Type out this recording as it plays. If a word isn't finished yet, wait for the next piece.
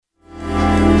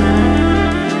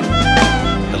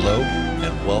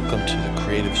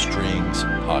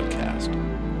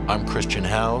Christian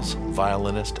Howes,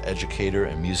 violinist, educator,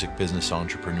 and music business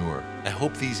entrepreneur. I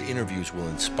hope these interviews will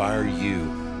inspire you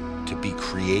to be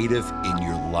creative in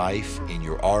your life, in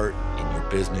your art, in your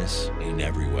business, in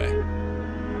every way.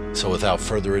 So without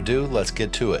further ado, let's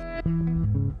get to it.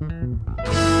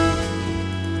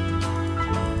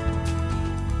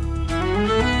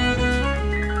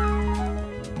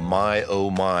 My, oh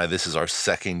my, this is our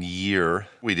second year.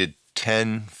 We did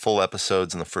 10 full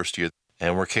episodes in the first year,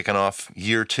 and we're kicking off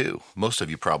year 2. Most of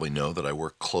you probably know that I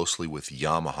work closely with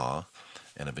Yamaha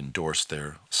and have endorsed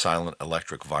their silent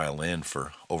electric violin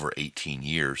for over 18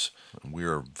 years. We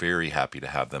are very happy to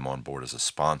have them on board as a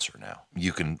sponsor now.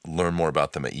 You can learn more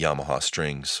about them at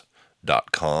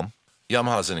yamahastrings.com.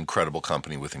 Yamaha is an incredible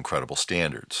company with incredible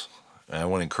standards. And I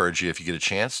want to encourage you, if you get a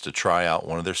chance, to try out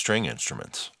one of their string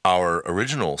instruments. Our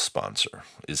original sponsor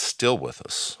is still with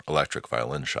us, Electric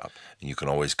Violin Shop. And you can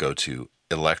always go to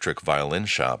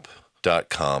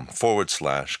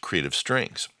electricviolinshop.com/creative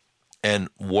strings. And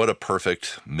what a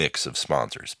perfect mix of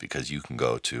sponsors, because you can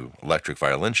go to Electric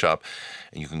Violin Shop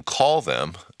and you can call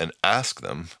them and ask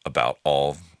them about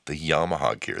all the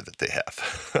Yamaha gear that they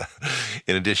have,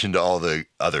 in addition to all the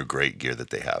other great gear that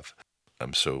they have.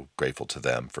 I'm so grateful to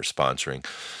them for sponsoring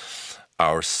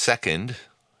our second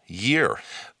year.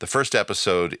 The first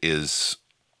episode is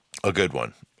a good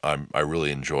one. I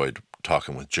really enjoyed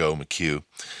talking with Mchugh.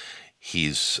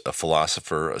 He's a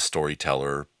philosopher, a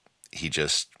storyteller. He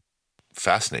just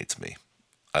fascinates me.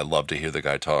 I love to hear the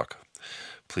guy talk.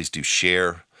 Please do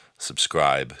share,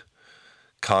 subscribe,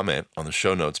 comment on the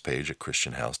show notes page at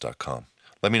christianhouse.com.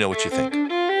 Let me know what you think.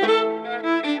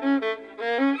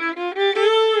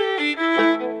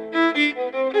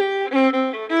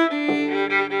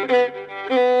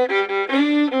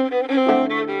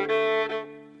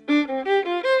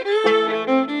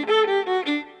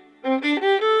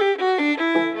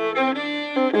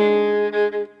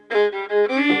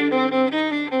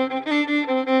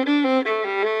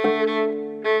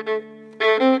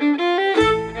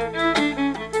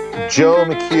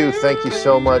 Mchugh, thank you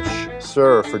so much,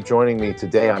 sir, for joining me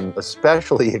today. I'm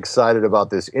especially excited about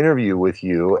this interview with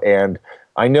you, and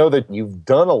I know that you've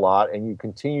done a lot and you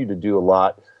continue to do a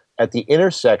lot at the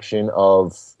intersection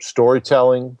of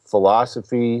storytelling,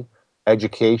 philosophy,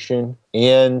 education,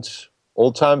 and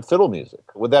old-time fiddle music.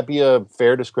 Would that be a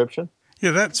fair description?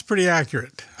 Yeah, that's pretty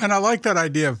accurate. And I like that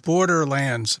idea of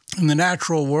borderlands. In the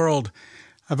natural world,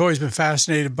 I've always been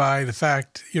fascinated by the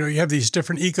fact, you have these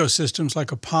different ecosystems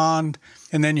like a pond,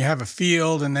 and then you have a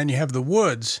field, and then you have the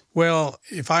woods. Well,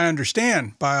 if I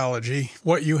understand biology,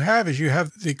 what you have is you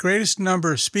have the greatest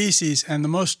number of species and the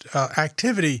most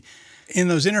activity in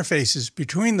those interfaces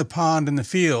between the pond and the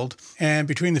field, and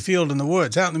between the field and the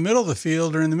woods. Out in the middle of the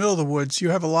field or in the middle of the woods, you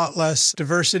have a lot less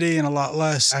diversity and a lot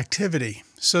less activity.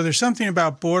 So there's something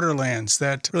about borderlands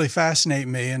that really fascinate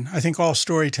me, and I think all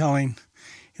storytelling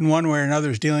in one way or another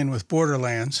is dealing with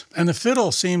borderlands. And the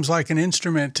fiddle seems like an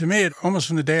instrument to me, almost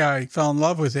from the day I fell in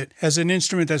love with it, as an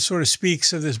instrument that sort of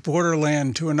speaks of this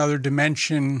borderland to another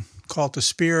dimension, call it the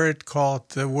spirit, call it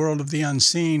the world of the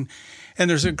unseen. And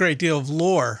there's a great deal of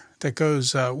lore that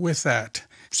goes with that.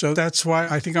 So that's why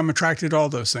I think I'm attracted to all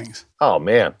those things. Oh,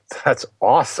 man, that's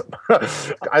awesome.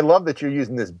 I love that you're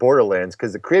using this Borderlands,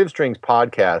 because the Creative Strings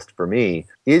podcast for me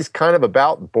is kind of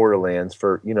about Borderlands.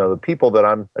 For, the people that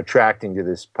I'm attracting to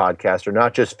this podcast are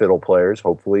not just fiddle players.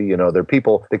 Hopefully, they're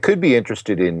people that could be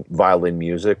interested in violin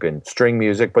music and string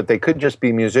music, but they could just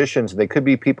be musicians. They could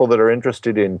be people that are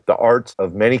interested in the arts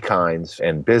of many kinds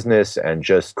and business and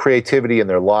just creativity in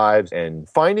their lives and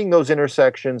finding those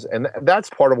intersections. And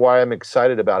that's part of why I'm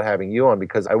excited about having you on,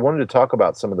 because I wanted to talk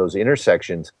about some of those intersections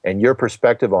and your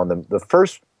perspective on them. The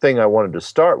first thing I wanted to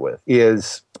start with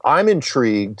is I'm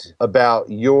intrigued about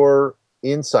your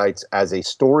insights as a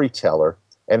storyteller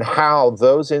and how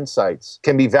those insights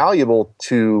can be valuable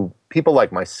to people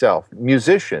like myself,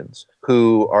 musicians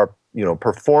who are,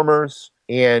 performers,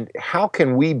 and how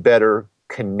can we better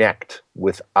connect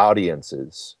with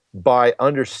audiences by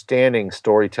understanding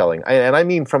storytelling. And I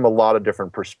mean from a lot of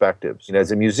different perspectives. As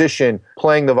a musician,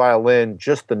 playing the violin,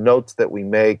 just the notes that we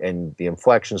make and the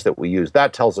inflections that we use,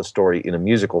 that tells a story in a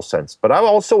musical sense. But I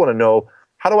also want to know,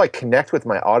 how do I connect with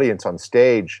my audience on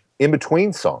stage in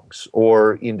between songs,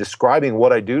 or in describing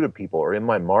what I do to people, or in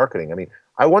my marketing?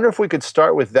 I wonder if we could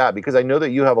start with that, because I know that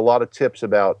you have a lot of tips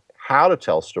about how to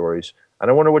tell stories. And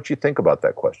I wonder what you think about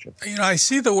that question. I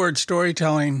see the word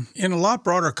storytelling in a lot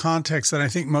broader context than I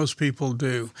think most people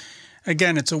do.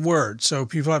 Again, it's a word, so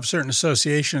people have certain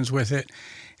associations with it.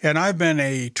 And I've been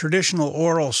a traditional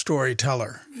oral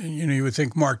storyteller. You would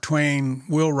think Mark Twain,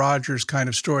 Will Rogers kind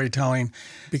of storytelling,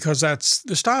 because that's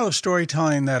the style of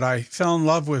storytelling that I fell in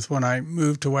love with when I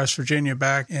moved to West Virginia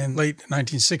back in late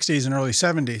 1960s and early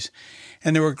 70s.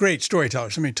 And there were great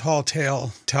storytellers. I mean, tall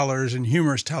tale tellers and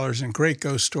humorous tellers and great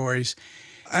ghost stories.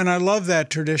 And I love that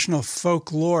traditional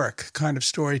folkloric kind of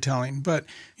storytelling. But,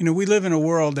 we live in a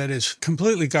world that is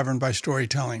completely governed by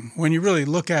storytelling. When you really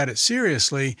look at it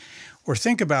seriously or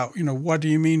think about, what do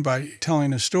you mean by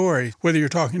telling a story? Whether you're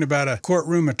talking about a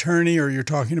courtroom attorney or you're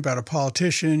talking about a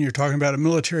politician, you're talking about a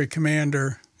military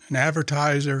commander, an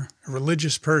advertiser, a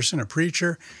religious person, a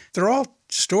preacher, they're all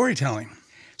storytelling.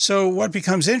 So what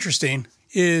becomes interesting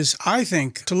is, I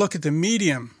think, to look at the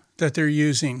medium that they're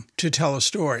using to tell a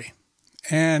story.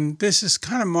 And this is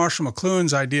kind of Marshall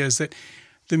McLuhan's idea, is that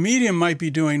the medium might be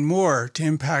doing more to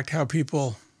impact how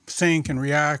people think and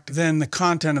react than the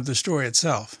content of the story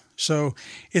itself. So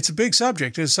it's a big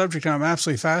subject. It's a subject I'm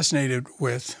absolutely fascinated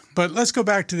with. But let's go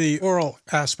back to the oral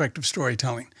aspect of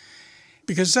storytelling,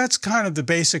 because that's kind of the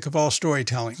basic of all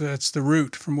storytelling. That's the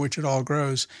root from which it all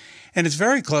grows. And it's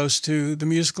very close to the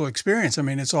musical experience. I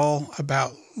mean, it's all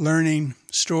about learning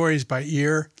stories by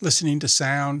ear, listening to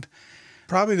sound.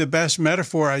 Probably the best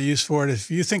metaphor I use for it,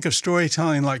 if you think of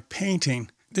storytelling like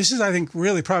painting, this is, I think,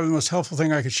 really probably the most helpful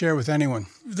thing I could share with anyone.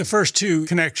 The first two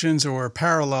connections or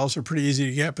parallels are pretty easy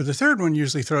to get, but the third one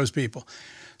usually throws people.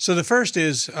 So the first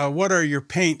is, what are your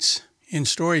paints in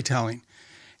storytelling?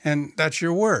 And that's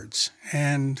your words.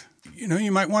 And,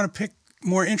 you might want to pick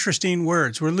more interesting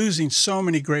words. We're losing so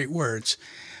many great words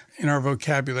in our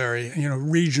vocabulary,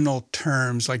 regional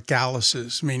terms like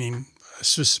galluses, meaning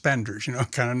suspenders,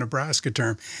 kind of Nebraska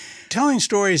term. Telling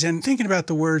stories and thinking about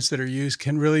the words that are used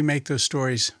can really make those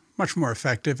stories much more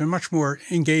effective and much more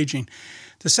engaging.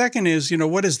 The second is,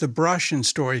 what is the brush in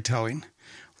storytelling?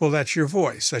 Well, that's your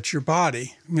voice. That's your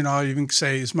body. I'll even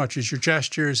say as much as your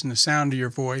gestures and the sound of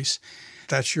your voice.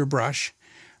 That's your brush.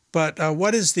 But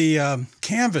what is the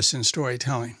canvas in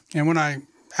storytelling? And when I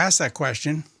ask that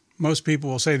question, most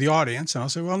people will say the audience. And I'll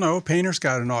say, well, no, a painter's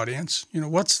got an audience.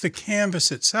 What's the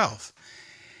canvas itself?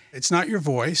 It's not your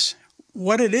voice.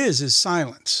 What it is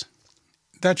silence.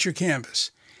 That's your canvas.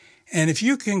 And if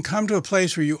you can come to a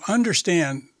place where you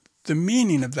understand the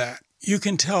meaning of that, you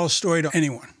can tell a story to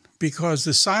anyone, because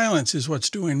the silence is what's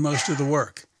doing most of the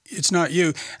work. It's not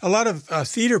you. A lot of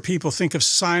theater people think of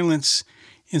silence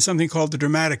in something called the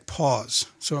dramatic pause.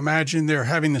 So imagine they're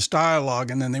having this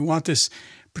dialogue and then they want this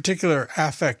particular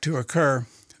affect to occur.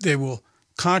 They will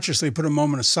consciously put a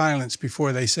moment of silence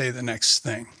before they say the next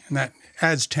thing. And that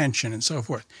adds tension and so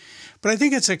forth. But I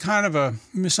think it's a kind of a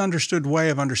misunderstood way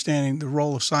of understanding the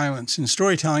role of silence in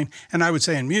storytelling, and I would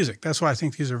say in music. That's why I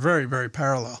think these are very, very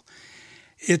parallel.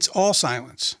 It's all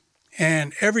silence.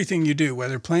 And everything you do,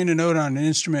 whether playing a note on an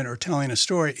instrument or telling a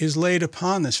story, is laid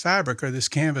upon this fabric or this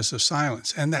canvas of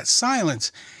silence. And that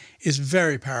silence is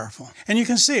very powerful. And you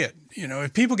can see it.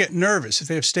 If people get nervous, if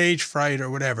they have stage fright or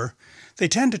whatever, they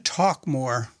tend to talk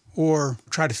more or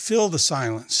try to fill the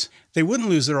silence. They wouldn't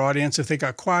lose their audience if they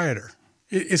got quieter.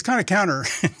 It's kind of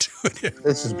counterintuitive.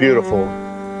 This is beautiful.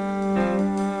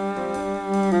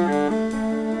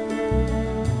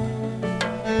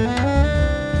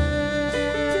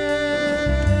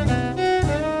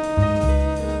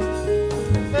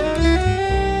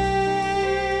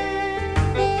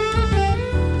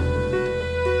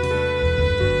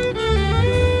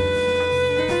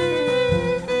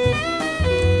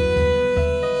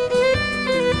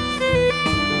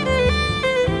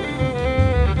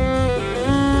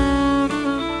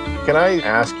 Can I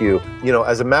ask you,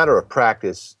 as a matter of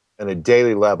practice and a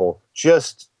daily level,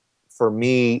 just for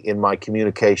me in my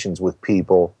communications with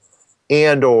people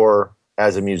and or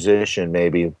as a musician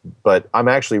maybe, but I'm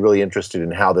actually really interested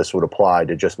in how this would apply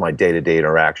to just my day-to-day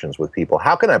interactions with people.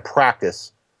 How can I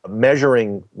practice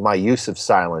measuring my use of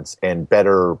silence and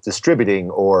better distributing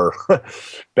or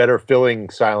better filling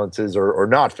silences or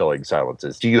not filling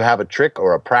silences? Do you have a trick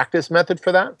or a practice method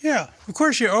for that? Yeah. Of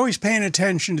course, you're always paying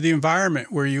attention to the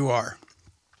environment where you are.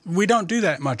 We don't do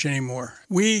that much anymore.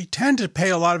 We tend to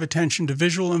pay a lot of attention to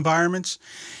visual environments.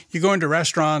 You go into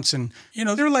restaurants and,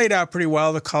 they're laid out pretty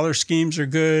well. The color schemes are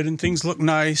good and things look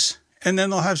nice. And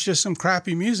then they'll have just some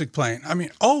crappy music playing. I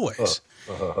mean, always.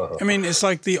 It's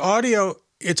like the audio.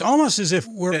 It's almost as if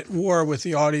we're at war with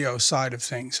the audio side of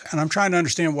things, and I'm trying to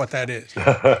understand what that is.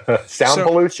 Sound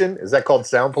pollution? Is that called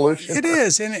sound pollution? It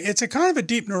is, and it's a kind of a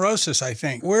deep neurosis, I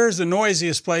think. Where is the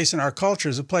noisiest place in our culture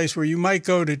is a place where you might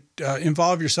go to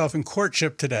involve yourself in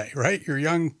courtship today, right? You're a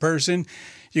young person,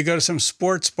 you go to some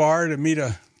sports bar to meet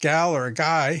a gal or a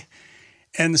guy,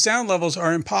 and the sound levels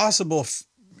are impossible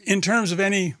in terms of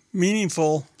any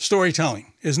meaningful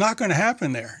storytelling is not going to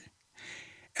happen there.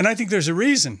 And I think there's a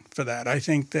reason for that. I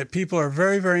think that people are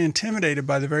very, very intimidated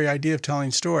by the very idea of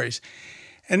telling stories.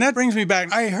 And that brings me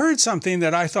back. I heard something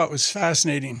that I thought was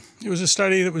fascinating. It was a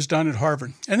study that was done at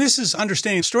Harvard. And this is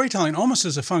understanding storytelling almost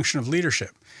as a function of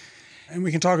leadership. And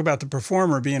we can talk about the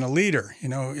performer being a leader. You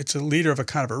know, it's a leader of a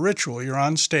kind of a ritual. You're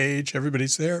on stage,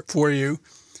 everybody's there for you.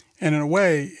 And in a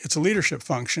way, it's a leadership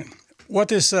function. What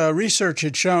this research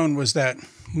had shown was that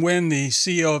when the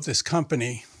CEO of this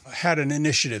company had an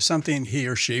initiative, something he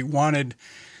or she wanted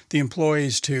the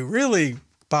employees to really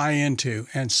buy into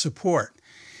and support,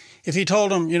 if he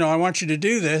told them, you know, I want you to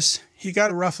do this, he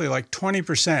got roughly like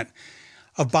 20%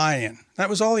 of buy-in. That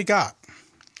was all he got.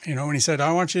 You know, when he said,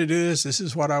 I want you to do this, this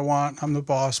is what I want, I'm the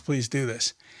boss, please do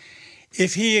this.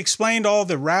 If he explained all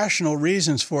the rational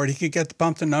reasons for it, he could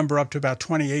bump the number up to about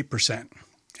 28%.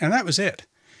 And that was it.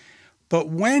 But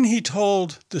when he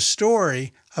told the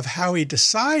story of how he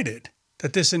decided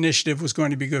that this initiative was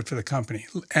going to be good for the company,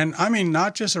 and I mean,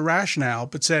 not just a rationale,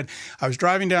 but said, I was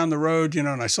driving down the road, you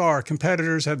know, and I saw our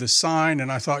competitors had this sign,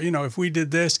 and I thought, you know, if we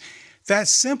did this, that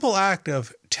simple act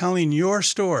of telling your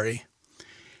story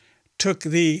took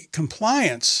the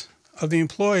compliance of the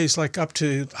employees like up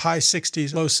to high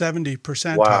 60s, low 70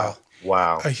 percentile.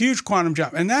 Wow. A huge quantum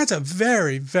jump. And that's a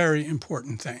very, very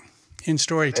important thing in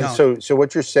storytelling. And so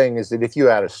what you're saying is that if you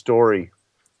add a story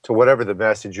to whatever the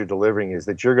message you're delivering is,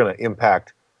 that you're going to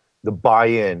impact the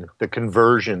buy-in, the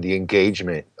conversion, the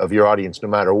engagement of your audience, no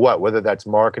matter what, whether that's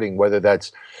marketing, whether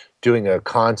that's doing a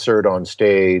concert on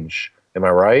stage. Am I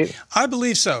right? I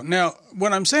believe so. Now,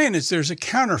 what I'm saying is there's a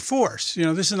counterforce. You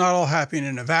know, this is not all happening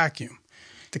in a vacuum.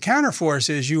 The counterforce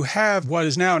is you have what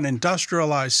is now an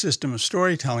industrialized system of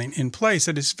storytelling in place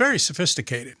that is very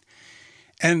sophisticated.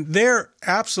 And their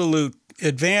absolute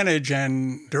advantage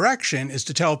and direction is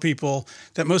to tell people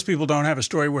that most people don't have a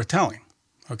story worth telling,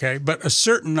 okay? But a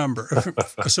certain number,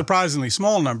 a surprisingly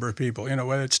small number of people, you know,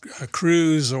 whether it's a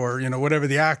Cruise or, you know, whatever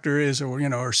the actor is, or, you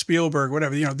know, or Spielberg,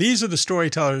 whatever, you know, these are the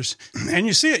storytellers. And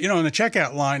you see it, you know, in the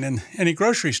checkout line in any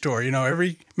grocery store. You know,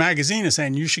 every magazine is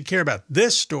saying you should care about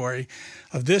this story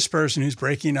of this person who's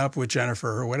breaking up with Jennifer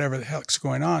or whatever the heck's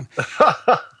going on.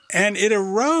 And it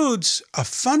erodes a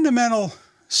fundamental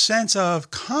sense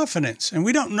of confidence. And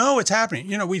we don't know what's happening.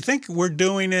 You know, we think we're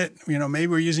doing it, you know, maybe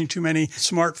we're using too many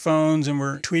smartphones and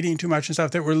we're tweeting too much and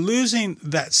stuff, that we're losing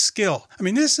that skill. I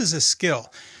mean, this is a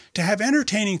skill. To have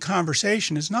entertaining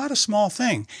conversation is not a small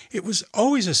thing. It was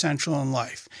always essential in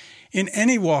life, in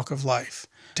any walk of life.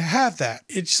 To have that,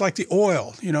 it's like the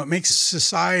oil, you know, it makes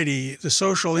society, the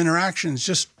social interactions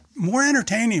just more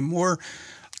entertaining, more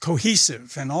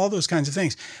cohesive, and all those kinds of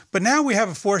things. But now we have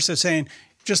a force that's saying,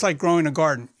 just like growing a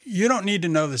garden, you don't need to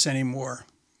know this anymore.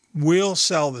 We'll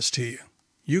sell this to you.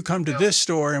 You come to this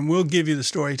store and we'll give you the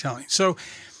storytelling. So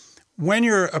when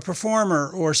you're a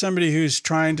performer or somebody who's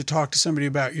trying to talk to somebody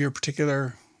about your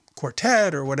particular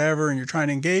quartet or whatever, and you're trying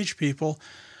to engage people,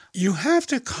 you have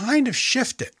to kind of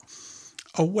shift it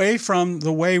away from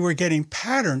the way we're getting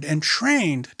patterned and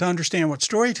trained to understand what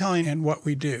storytelling and what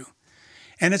we do.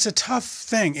 And it's a tough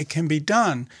thing. It can be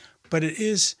done, but it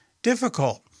is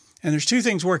difficult. And there's two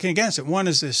things working against it. One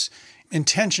is this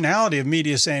intentionality of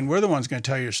media saying, we're the ones going to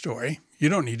tell your story. You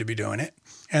don't need to be doing it.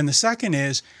 And the second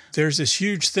is there's this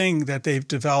huge thing that they've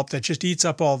developed that just eats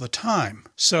up all the time.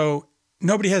 So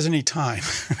nobody has any time.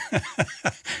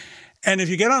 And if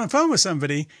you get on the phone with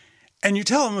somebody and you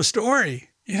tell them a story,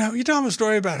 you know, you tell them a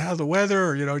story about how the weather,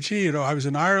 or, you know, gee, you know, I was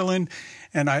in Ireland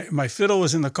and my fiddle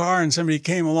was in the car and somebody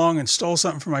came along and stole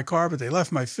something from my car, but they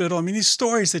left my fiddle. I mean, these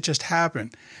stories that just happen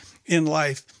in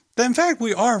life that, in fact,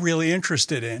 we are really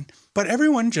interested in, but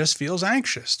everyone just feels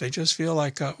anxious. They just feel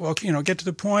like, well, you know, get to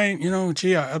the point, you know,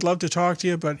 gee, I'd love to talk to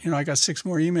you, but, you know, I got 6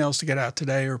 more emails to get out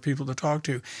today or people to talk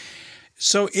to.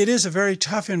 So it is a very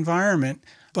tough environment,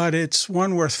 but it's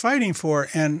one worth fighting for.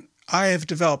 And I have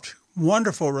developed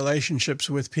wonderful relationships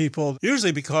with people,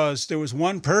 usually because there was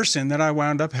one person that I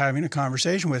wound up having a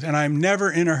conversation with, and I'm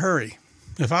never in a hurry.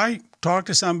 If I talk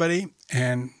to somebody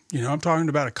and, you know, I'm talking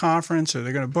about a conference or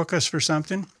they're going to book us for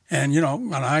something, and, you know,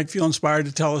 when I feel inspired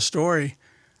to tell a story,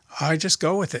 I just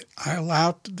go with it. I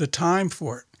allow the time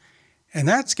for it. And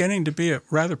that's getting to be a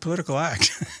rather political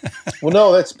act. Well,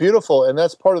 no, that's beautiful. And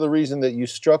that's part of the reason that you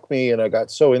struck me and I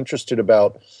got so interested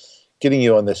about getting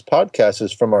you on this podcast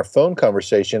is from our phone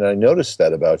conversation. I noticed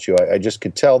that about you. I just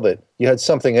could tell that you had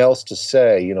something else to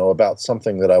say, about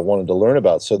something that I wanted to learn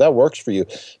about. So that works for you.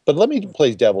 But let me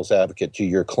play devil's advocate to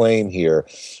your claim here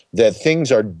that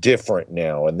things are different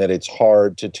now and that it's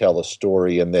hard to tell a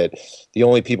story and that the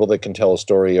only people that can tell a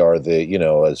story are the,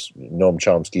 as Noam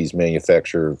Chomsky's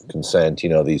manufacturer consent,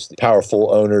 these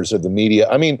powerful owners of the media.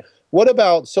 I mean, what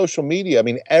about social media? I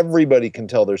mean, everybody can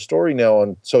tell their story now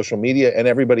on social media, and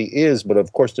everybody is, but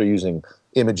of course they're using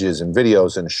images and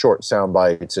videos and short sound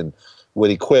bites and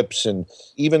witty quips and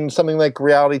even something like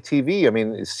reality TV. I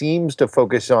mean, it seems to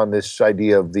focus on this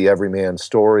idea of the everyman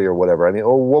story or whatever. I mean,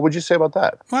 what would you say about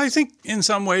that? Well, I think in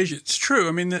some ways it's true.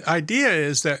 I mean, the idea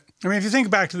is that, if you think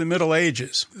back to the Middle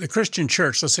Ages, the Christian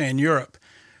church, let's say in Europe,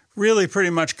 really pretty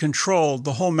much controlled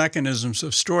the whole mechanisms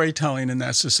of storytelling in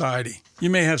that society. You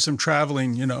may have some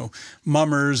traveling,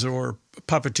 mummers or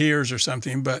puppeteers or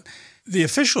something, but the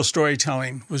official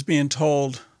storytelling was being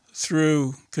told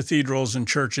through cathedrals and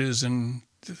churches and,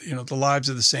 the lives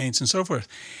of the saints and so forth.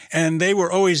 And they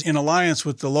were always in alliance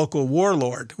with the local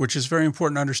warlord, which is very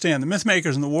important to understand. The myth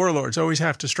makers and the warlords always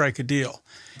have to strike a deal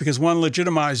because one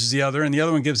legitimizes the other and the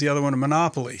other one gives the other one a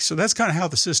monopoly. So that's kind of how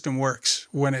the system works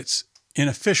when it's in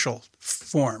official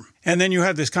form. And then you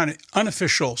have this kind of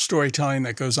unofficial storytelling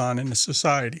that goes on in the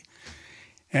society.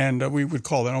 And we would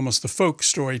call that almost the folk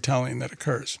storytelling that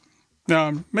occurs. Now,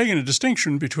 I'm making a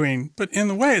distinction between, but in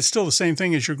the way, it's still the same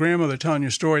thing as your grandmother telling you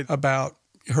a story about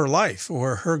her life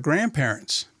or her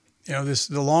grandparents.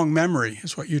 The long memory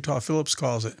is what Utah Phillips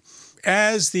calls it.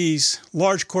 As these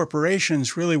large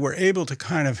corporations really were able to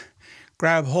kind of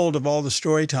grab hold of all the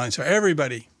storytelling, so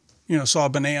everybody saw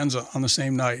Bonanza on the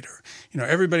same night, or,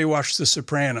 everybody watched The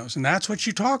Sopranos, and that's what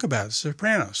you talk about, The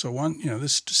Sopranos. So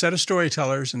this set of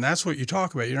storytellers, and that's what you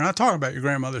talk about. You're not talking about your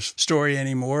grandmother's story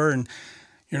anymore, and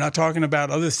you're not talking about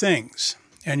other things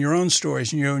and your own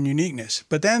stories and your own uniqueness.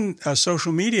 But then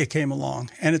social media came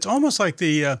along, and it's almost like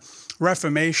the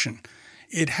Reformation.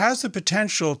 It has the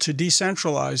potential to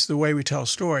decentralize the way we tell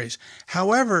stories.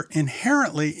 However,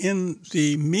 inherently in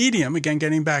the medium, again,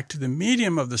 getting back to the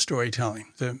medium of the storytelling,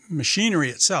 the machinery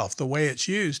itself, the way it's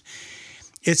used,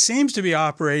 it seems to be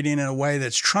operating in a way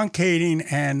that's truncating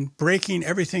and breaking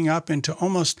everything up into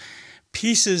almost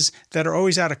pieces that are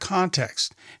always out of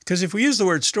context. Because if we use the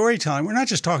word storytelling, we're not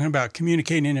just talking about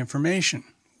communicating information.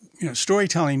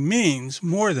 Storytelling means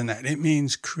more than that. It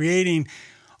means creating,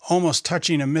 almost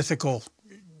touching a mythical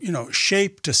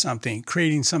shape to something,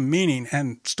 creating some meaning.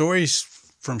 And stories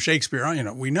from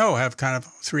Shakespeare, we know have kind of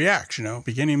three acts,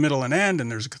 beginning, middle, and end, and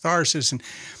there's a catharsis.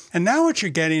 And now what you're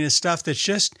getting is stuff that's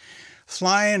just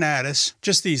flying at us,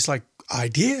 just these like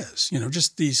ideas,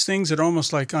 just these things that are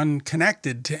almost like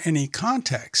unconnected to any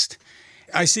context.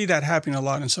 I see that happening a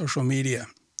lot in social media.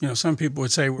 Some people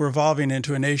would say we're evolving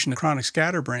into a nation of chronic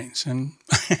scatterbrains. And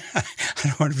I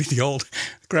don't want to be the old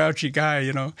grouchy guy,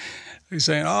 who's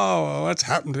saying, oh, what's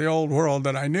happened to the old world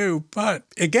that I knew? But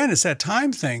again, it's that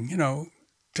time thing,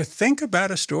 to think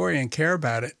about a story and care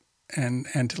about it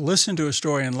and to listen to a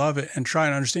story and love it and try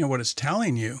and understand what it's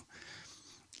telling you.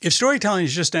 If storytelling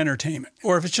is just entertainment,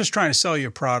 or if it's just trying to sell you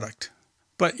a product.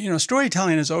 But,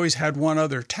 storytelling has always had one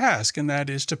other task, and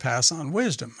that is to pass on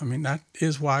wisdom. I mean, that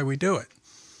is why we do it.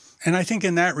 And I think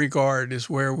in that regard is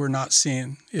where we're not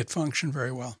seeing it function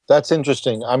very well. That's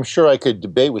interesting. I'm sure I could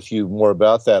debate with you more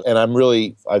about that. And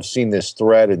I've seen this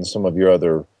thread in some of your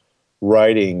other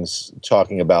writings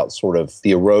talking about sort of the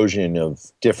erosion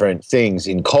of different things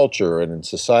in culture and in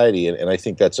society. And I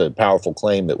think that's a powerful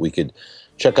claim that we could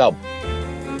check out.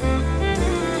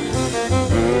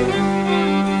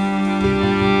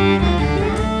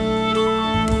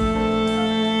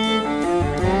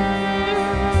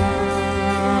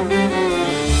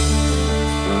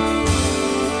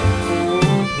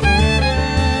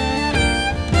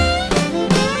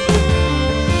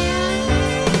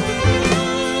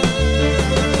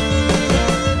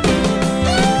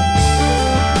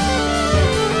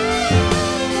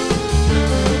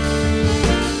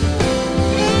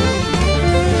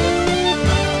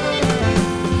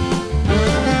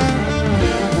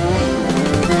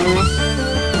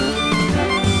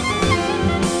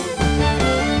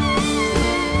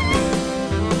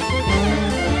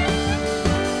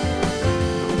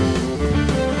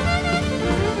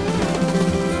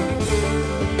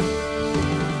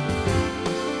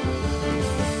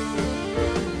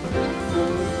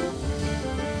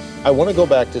 I want to go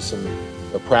back to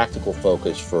a practical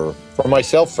focus for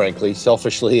myself, frankly,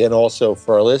 selfishly, and also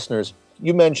for our listeners.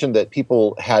 You mentioned that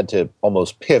people had to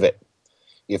almost pivot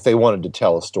if they wanted to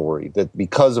tell a story, that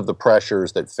because of the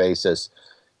pressures that face us,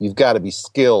 you've got to be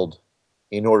skilled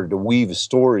in order to weave a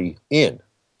story in.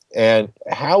 And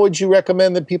how would you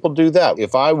recommend that people do that?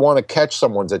 If I want to catch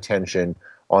someone's attention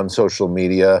on social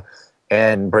media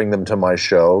and bring them to my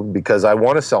show because I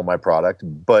want to sell my product,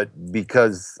 but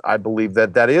because I believe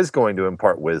that that is going to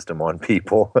impart wisdom on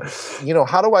people,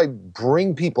 how do I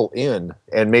bring people in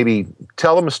and maybe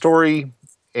tell them a story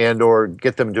and or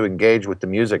get them to engage with the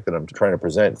music that I'm trying to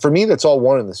present? For me, that's all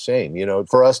one and the same.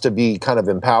 For us to be kind of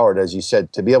empowered, as you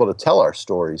said, to be able to tell our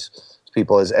stories to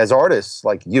people as artists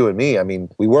like you and me. I mean,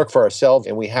 we work for ourselves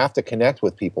and we have to connect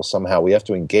with people somehow. We have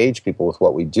to engage people with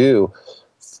what we do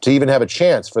to even have a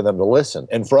chance for them to listen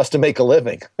and for us to make a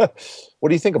living. What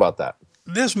do you think about that?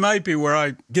 This might be where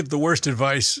I give the worst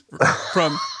advice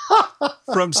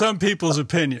from some people's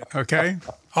opinion, okay?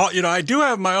 I do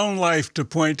have my own life to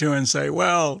point to and say,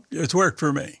 well, it's worked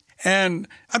for me. And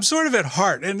I'm sort of at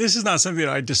heart, and this is not something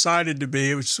that I decided to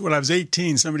be. It was when I was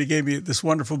 18, somebody gave me this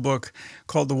wonderful book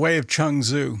called The Way of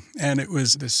Mchugh, and it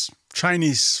was this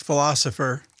Chinese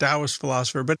philosopher, Taoist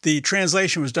philosopher, but the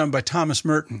translation was done by Thomas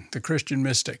Merton, the Christian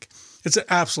mystic. It's an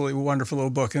absolutely wonderful little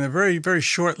book, and they're very, very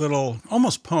short little,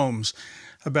 almost poems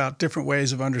about different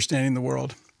ways of understanding the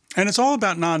world. And it's all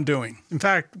about non-doing. In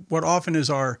fact, what often is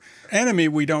our enemy,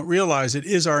 we don't realize it,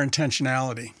 is our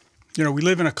intentionality. We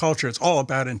live in a culture, it's all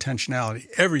about intentionality.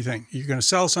 Everything. You're going to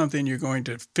sell something, you're going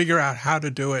to figure out how to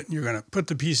do it, and you're going to put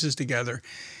the pieces together.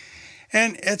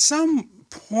 And at some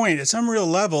point, at some real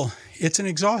level, it's an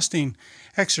exhausting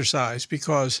exercise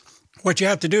because what you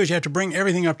have to do is you have to bring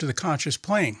everything up to the conscious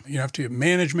plane. You have to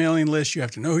manage mailing lists. You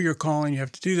have to know who you're calling. You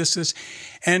have to do this.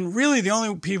 And really, the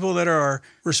only people that are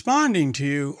responding to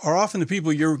you are often the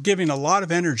people you're giving a lot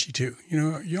of energy to.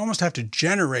 You almost have to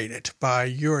generate it by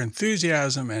your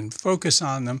enthusiasm and focus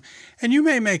on them. And you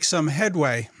may make some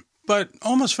headway, but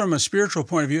almost from a spiritual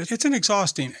point of view, it's an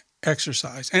exhausting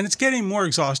exercise. And it's getting more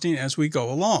exhausting as we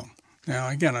go along. Now,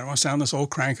 again, I don't want to sound this old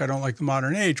crank. I don't like the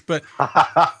modern age, but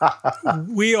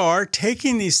we are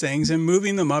taking these things and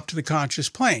moving them up to the conscious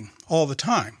plane all the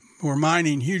time. We're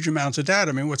mining huge amounts of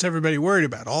data. I mean, what's everybody worried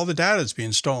about? All the data is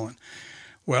being stolen.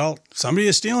 Well, somebody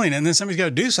is stealing it, and then somebody's got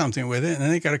to do something with it, and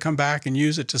then they got to come back and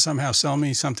use it to somehow sell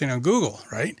me something on Google,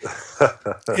 right?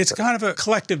 It's kind of a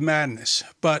collective madness,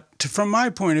 but from my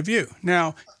point of view.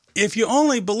 Now, if you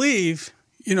only believe,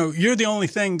 you're the only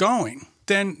thing going,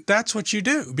 then that's what you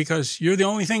do because you're the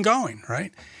only thing going,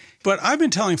 right? But I've been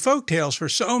telling folk tales for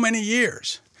so many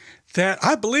years that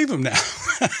I believe them now.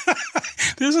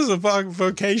 This is a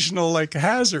vocational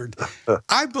hazard.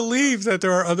 I believe that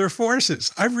there are other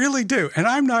forces. I really do. And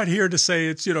I'm not here to say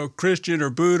it's, Christian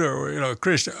or Buddha or,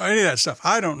 Christian, any of that stuff.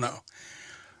 I don't know.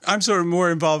 I'm sort of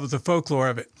more involved with the folklore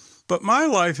of it. But my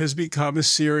life has become a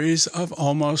series of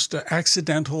almost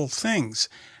accidental things,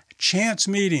 chance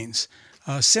meetings,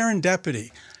 serendipity.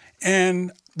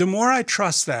 And the more I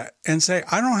trust that and say,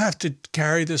 I don't have to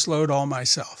carry this load all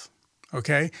myself,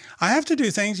 okay? I have to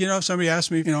do things, if somebody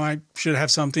asks me, I should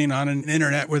have something on an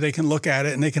internet where they can look at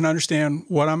it and they can understand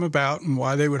what I'm about and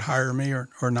why they would hire me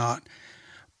or not.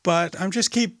 But I'm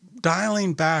just keep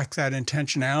dialing back that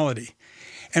intentionality.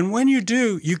 And when you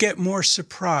do, you get more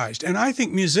surprised. And I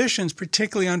think musicians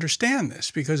particularly understand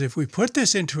this because if we put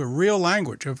this into a real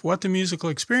language of what the musical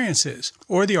experience is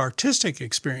or the artistic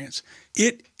experience,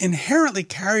 it inherently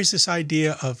carries this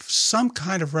idea of some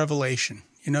kind of revelation.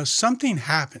 Something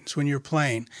happens when you're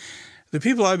playing. The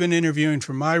people I've been interviewing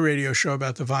for my radio show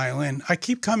about the violin, I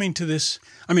keep coming to this.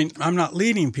 I mean, I'm not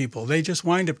leading people. They just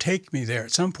wind up taking me there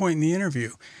at some point in the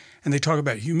interview. And they talk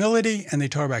about humility and they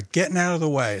talk about getting out of the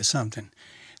way of something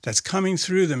that's coming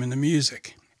through them in the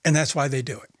music. And that's why they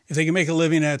do it. If they can make a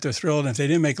living at it, they're thrilled. And if they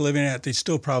didn't make a living at it, they'd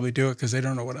still probably do it because they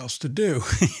don't know what else to do.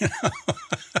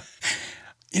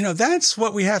 That's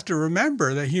what we have to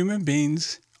remember, that human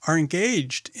beings are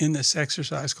engaged in this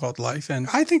exercise called life. And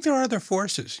I think there are other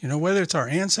forces, whether it's our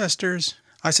ancestors.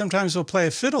 I sometimes will play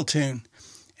a fiddle tune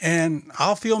and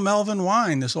I'll feel Melvin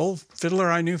Wine, this old fiddler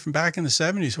I knew from back in the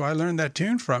 70s who I learned that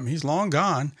tune from. He's long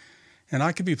gone. And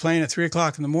I could be playing at 3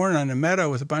 o'clock in the morning on a meadow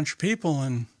with a bunch of people,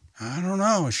 and I don't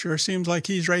know, it sure seems like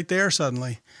he's right there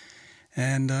suddenly.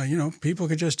 And, people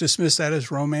could just dismiss that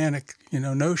as romantic,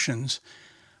 notions.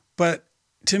 But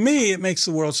to me, it makes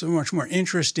the world so much more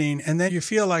interesting. And then you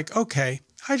feel like, okay,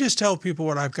 I just tell people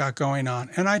what I've got going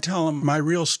on, and I tell them my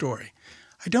real story.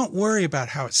 I don't worry about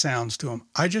how it sounds to them.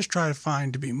 I just try to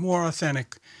find to be more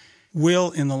authentic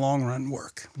will in the long run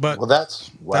work. But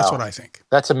that's what I think.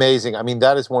 That's amazing. I mean,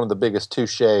 that is one of the biggest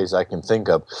touches I can think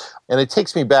of. And it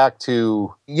takes me back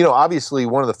to, obviously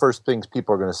one of the first things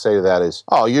people are going to say to that is,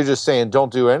 oh, you're just saying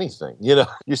don't do anything. You're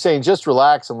saying just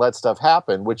relax and let stuff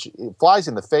happen, which flies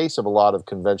in the face of a lot of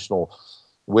conventional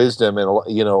wisdom. And,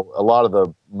 a lot of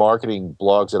the marketing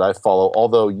blogs that I follow,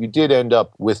 although you did end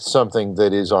up with something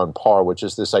that is on par, which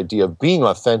is this idea of being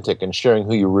authentic and sharing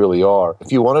who you really are.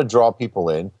 If you want to draw people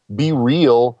in, be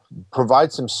real,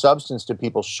 provide some substance to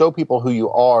people, show people who you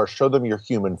are, show them your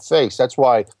human face. That's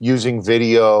why using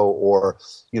video or,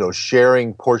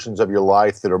 sharing portions of your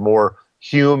life that are more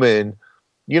human,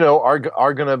 are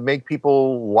going to make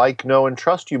people like, know, and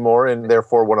trust you more, and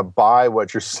therefore want to buy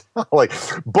what you're selling.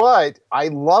 But I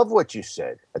love what you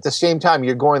said. At the same time,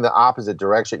 you're going the opposite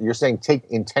direction. You're saying take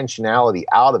intentionality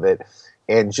out of it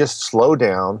and just slow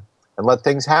down and let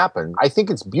things happen. I think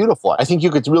it's beautiful. I think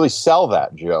you could really sell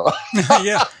that, Joe.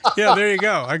 Yeah, there you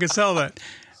go. I could sell that.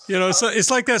 So it's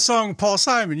like that song, Paul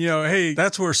Simon, hey,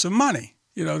 that's worth some money.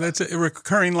 That's a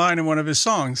recurring line in one of his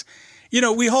songs.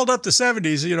 We hold up the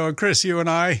 70s, and Chris, you and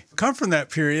I come from that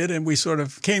period, and we sort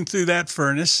of came through that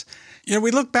furnace.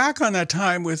 We look back on that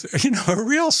time with, a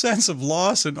real sense of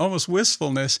loss and almost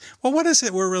wistfulness. Well, what is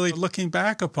it we're really looking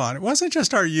back upon? It wasn't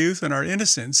just our youth and our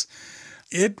innocence.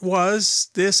 It was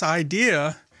this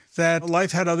idea that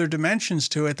life had other dimensions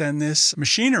to it than this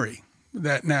machinery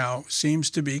that now seems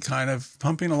to be kind of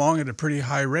pumping along at a pretty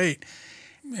high rate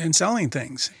and selling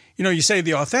things. You say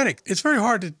the authentic. It's very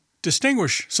hard to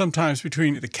distinguish sometimes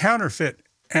between the counterfeit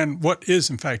and what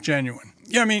is in fact genuine.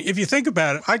 Yeah, I mean, if you think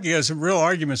about it, I get some real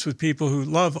arguments with people who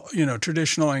love,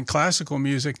 traditional and classical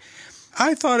music.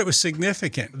 I thought it was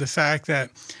significant, the fact that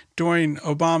during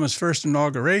Obama's first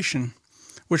inauguration,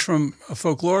 which from a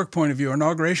folkloric point of view,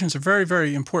 inaugurations are very,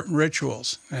 very important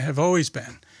rituals. They have always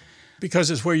been,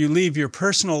 because it's where you leave your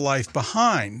personal life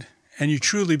behind and you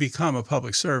truly become a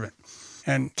public servant.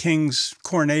 And kings'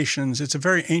 coronations, it's a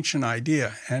very ancient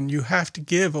idea, and you have to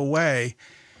give away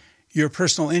your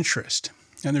personal interest.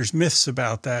 And there's myths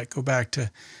about that. Go back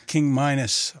to King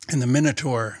Minos and the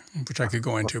Minotaur, which I could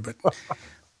go into.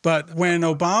 But when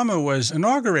Obama was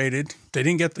inaugurated, they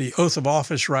didn't get the oath of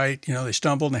office right. They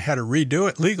stumbled and they had to redo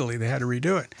it. Legally, they had to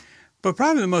redo it. But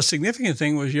probably the most significant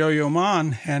thing was Yo-Yo Ma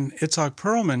and Itzhak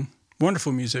Perlman,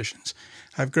 wonderful musicians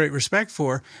I have great respect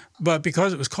for. But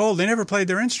because it was cold, they never played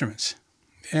their instruments.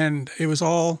 And it was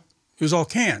all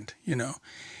canned,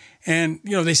 And,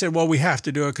 they said, well, we have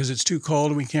to do it because it's too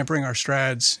cold and we can't bring our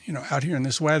Strads, out here in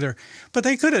this weather. But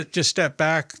they could have just stepped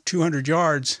back 200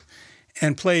 yards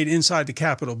and played inside the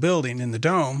Capitol building in the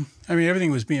Dome. I mean,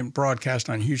 everything was being broadcast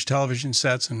on huge television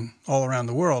sets and all around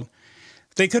the world.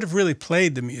 They could have really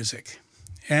played the music.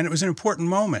 And it was an important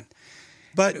moment.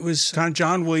 But it was kind of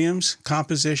John Williams'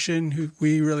 composition, who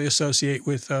we really associate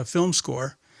with film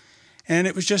score. And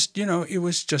it was just,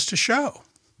 a show.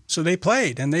 So they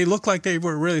played, and they looked like they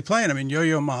were really playing. I mean,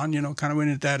 Yo-Yo Ma, kind of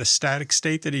went into that ecstatic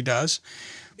state that he does.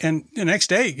 And the next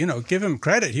day, give him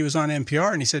credit. He was on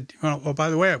NPR, and he said, well, by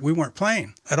the way, we weren't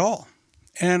playing at all.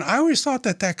 And I always thought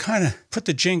that kind of put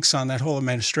the jinx on that whole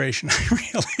administration. I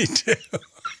really do.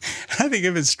 I think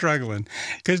they've been struggling.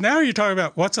 Because now you're talking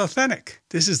about what's authentic.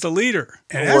 This is the leader,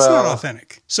 and that's not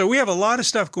authentic. So we have a lot of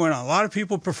stuff going on, a lot of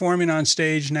people performing on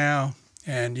stage now.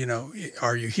 And,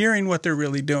 are you hearing what they're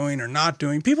really doing or not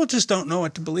doing? People just don't know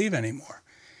what to believe anymore.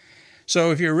 So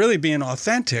if you're really being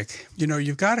authentic,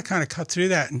 you've got to kind of cut through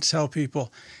that and tell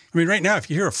people. I mean, right now, if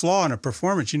you hear a flaw in a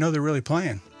performance, they're really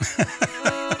playing.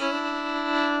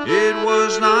 It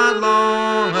was not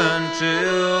long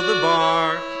until the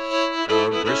bark, a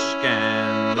brisk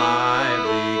and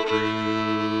lively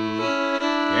crew,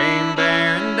 came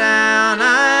bearing down,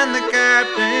 and the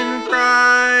captain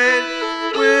cried,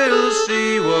 "We'll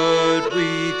see what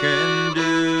we can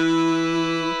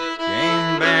do."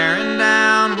 Came bearing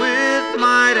down with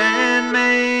might and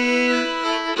main,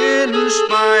 in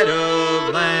spite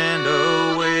of land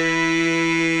a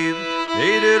wave.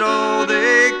 They did all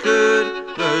they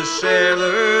could, the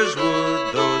sailors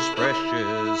would, those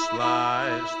precious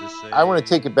lives to save. I want to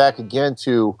take it back again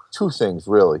to two things,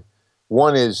 really.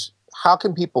 One is, how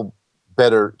can people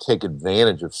better take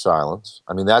advantage of silence?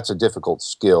 I mean, that's a difficult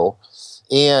skill.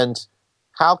 And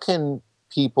how can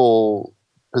people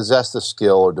possess the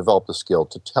skill or develop the skill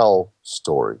to tell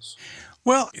stories?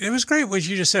 Well, it was great what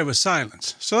you just said with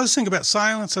silence. So let's think about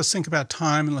silence, let's think about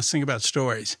time, and let's think about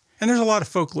stories. And there's a lot of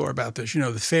folklore about this,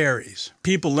 the fairies,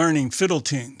 people learning fiddle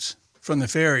tunes from the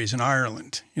fairies in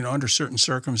Ireland, under certain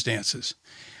circumstances.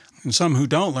 And some who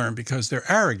don't learn because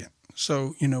they're arrogant.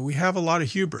 So, we have a lot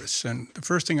of hubris. And the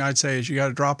first thing I'd say is you got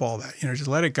to drop all that, just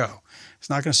let it go.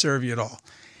 It's not going to serve you at all.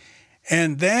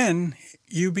 And then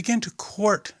you begin to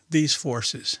court these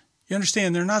forces. You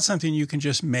understand they're not something you can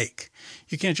just make.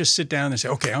 You can't just sit down and say,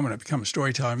 okay, I'm going to become a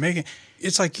storyteller.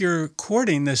 It's like you're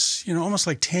courting this, almost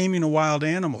like taming a wild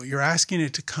animal. You're asking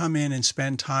it to come in and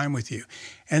spend time with you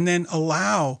and then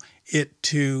allow it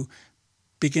to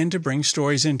begin to bring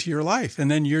stories into your life. And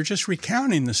then you're just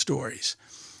recounting the stories.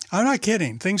 I'm not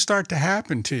kidding. Things start to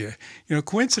happen to you,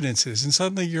 coincidences, and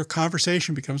suddenly your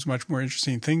conversation becomes much more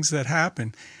interesting, things that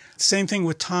happen. Same thing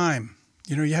with time.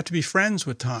 You have to be friends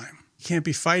with time. You can't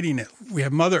be fighting it. We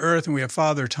have Mother Earth and we have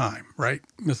Father Time, right?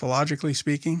 Mythologically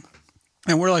speaking.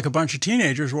 And we're like a bunch of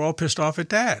teenagers. We're all pissed off at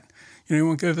Dad. He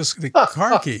won't give us the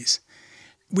car keys.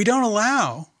 We don't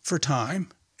allow for time,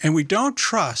 and we don't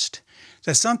trust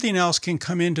that something else can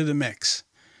come into the mix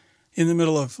in the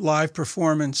middle of live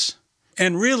performance.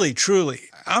 And really, truly,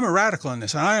 I'm a radical in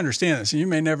this, and I understand this, and you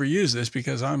may never use this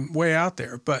because I'm way out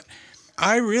there, but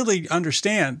I really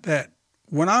understand that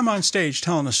when I'm on stage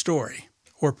telling a story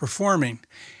or performing,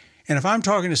 and if I'm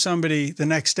talking to somebody the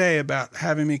next day about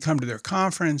having me come to their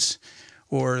conference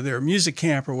or their music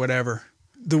camp or whatever,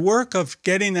 the work of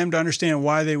getting them to understand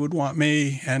why they would want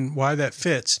me and why that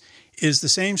fits is the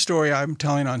same story I'm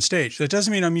telling on stage. That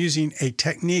doesn't mean I'm using a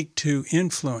technique to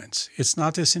influence. It's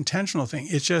not this intentional thing.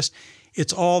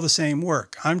 It's all the same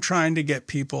work. I'm trying to get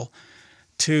people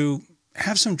to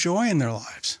have some joy in their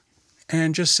lives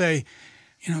and just say,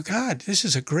 God, this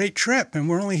is a great trip and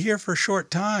we're only here for a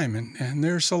short time. And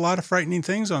there's a lot of frightening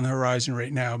things on the horizon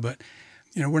right now, but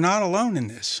we're not alone in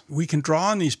this. We can draw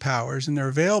on these powers and they're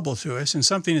available to us. And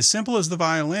something as simple as the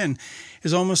violin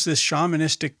is almost this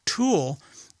shamanistic tool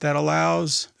that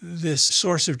allows this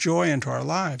source of joy into our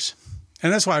lives.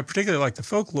 And that's why I particularly like the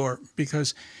folklore,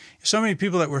 because so many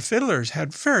people that were fiddlers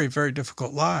had very, very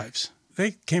difficult lives.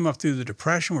 They came up through the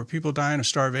Depression where people dying of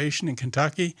starvation in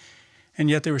Kentucky, and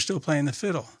yet they were still playing the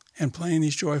fiddle and playing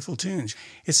these joyful tunes.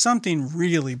 It's something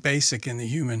really basic in the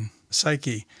human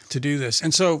psyche to do this.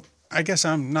 And so I guess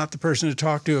I'm not the person to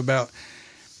talk to about,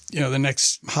 the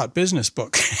next hot business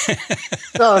book.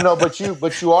 No, but you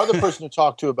are the person to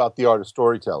talk to about the art of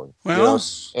storytelling. Well,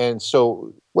 and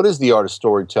so what is the art of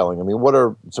storytelling? I mean, what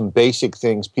are some basic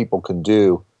things people can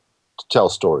do to tell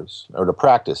stories or to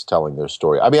practice telling their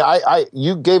story? I mean,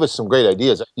 you gave us some great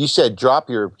ideas. You said drop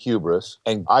your hubris,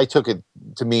 and I took it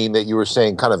to mean that you were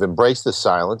saying kind of embrace the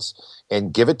silence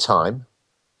and give it time.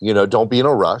 Don't be in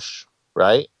a rush,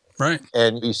 right? Right.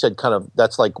 And you said kind of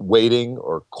that's like waiting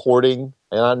or courting,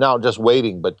 and not just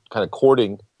waiting, but kind of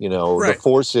courting, Right. the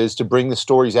forces to bring the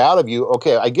stories out of you.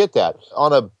 Okay, I get that.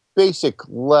 On a basic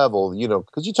level,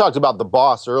 because you talked about the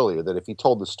boss earlier, that if he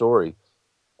told the story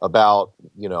about,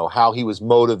 how he was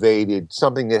motivated,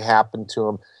 something that happened to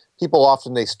him, people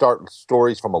often, they start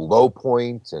stories from a low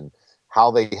point and how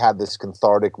they had this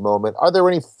cathartic moment. Are there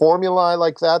any formulae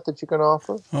like that you can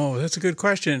offer? Oh, that's a good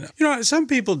question. Some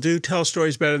people do tell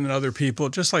stories better than other people,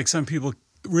 just like some people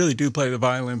really do play the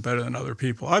violin better than other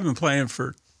people. I've been playing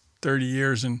for 30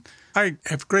 years, and I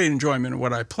have great enjoyment in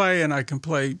what I play, and I can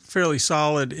play fairly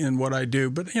solid in what I do.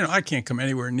 But, I can't come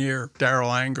anywhere near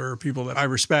Darrell Anger or people that I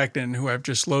respect and who have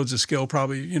just loads of skill,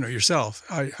 probably, yourself.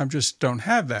 I just don't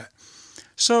have that.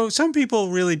 So some people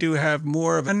really do have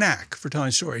more of a knack for telling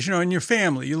stories. In your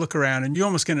family, you look around and you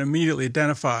almost can immediately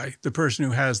identify the person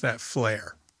who has that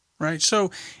flair, right? So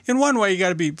in one way, you got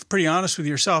to be pretty honest with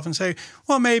yourself and say,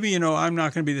 well, maybe, I'm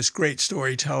not going to be this great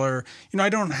storyteller. I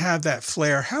don't have that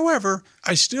flair. However,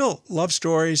 I still love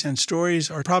stories, and stories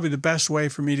are probably the best way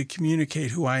for me to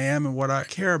communicate who I am and what I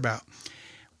care about.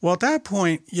 Well, at that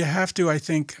point, you have to, I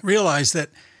think, realize that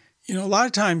a lot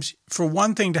of times for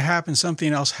one thing to happen,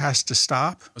 something else has to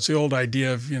stop. It's the old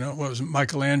idea of, what was it,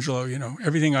 Michelangelo,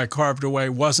 everything I carved away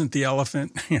wasn't the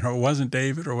elephant, it wasn't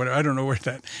David or whatever. I don't know where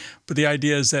that, but the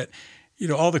idea is that,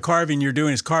 all the carving you're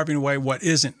doing is carving away what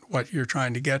isn't what you're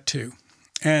trying to get to.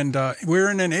 And we're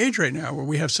in an age right now where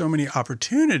we have so many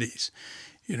opportunities,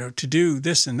 to do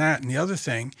this and that and the other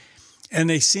thing. And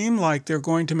they seem like they're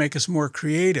going to make us more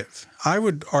creative. I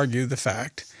would argue the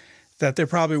fact that they're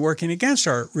probably working against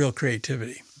our real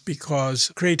creativity,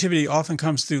 because creativity often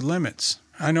comes through limits.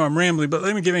 I know I'm rambling, but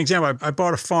let me give you an example. I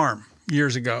bought a farm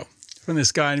years ago from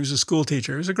this guy, and he was a school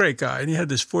teacher. He was a great guy, and he had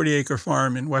this 40-acre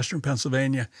farm in western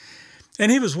Pennsylvania.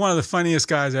 And he was one of the funniest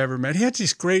guys I ever met. He had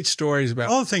these great stories about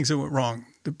all the things that went wrong.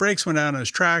 The brakes went out on his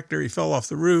tractor. He fell off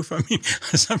the roof. I mean,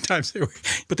 sometimes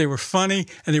they were funny,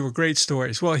 and they were great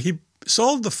stories. Well, he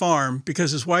sold the farm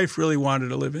because his wife really wanted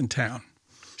to live in town.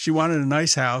 She wanted a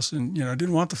nice house and,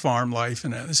 didn't want the farm life.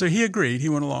 And so he agreed. He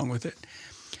went along with it.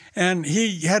 And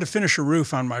he had to finish a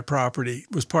roof on my property.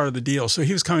 It was part of the deal. So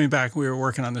he was coming back. We were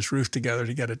working on this roof together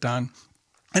to get it done.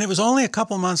 And it was only a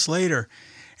couple months later.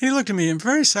 And he looked at me and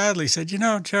very sadly said,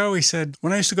 Joe, he said,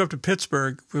 when I used to go up to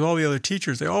Pittsburgh with all the other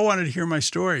teachers, they all wanted to hear my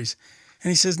stories.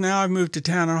 And he says, now I've moved to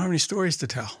town. I don't have any stories to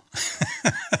tell.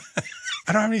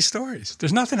 I don't have any stories.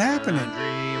 There's nothing happening. I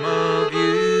dream of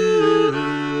you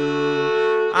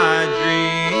I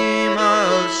dream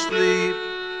of sleep,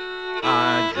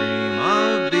 I dream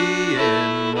of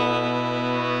being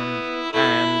warm,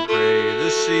 and pray the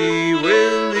sea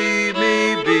will leave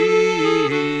me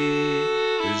be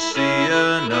to see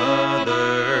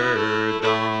another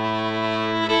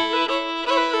dawn.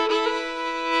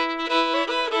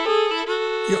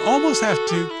 You almost have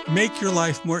to make your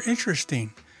life more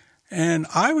interesting. And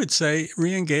I would say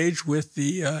re-engage with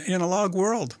the analog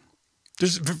world.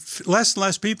 There's less and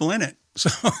less people in it. So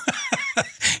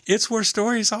it's where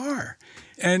stories are.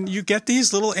 And you get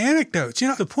these little anecdotes.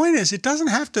 The point is, it doesn't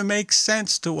have to make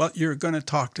sense to what you're going to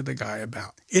talk to the guy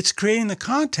about. It's creating the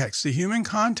context, the human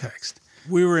context.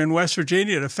 We were in West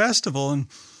Virginia at a festival, and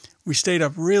we stayed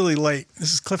up really late.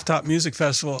 This is Clifftop Music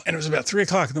Festival, and it was about 3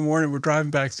 o'clock in the morning. We're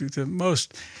driving back through the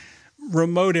most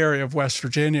remote area of West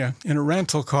Virginia in a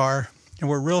rental car, and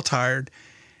we're real tired.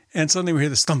 And suddenly we hear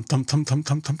this thump, thump, thump, thump,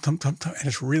 thump, thump, thump, thump, thump, and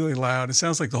it's really loud. It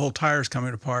sounds like the whole tire's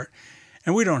coming apart.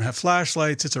 And we don't have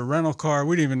flashlights. It's a rental car.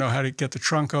 We didn't even know how to get the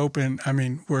trunk open. I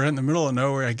mean, we're in the middle of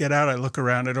nowhere. I get out, I look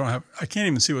around. I can't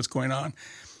even see what's going on.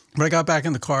 But I got back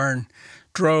in the car and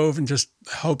drove and just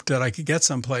hoped that I could get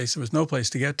someplace. There was no place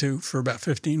to get to for about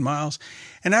 15 miles.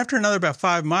 And after another about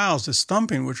 5 miles, this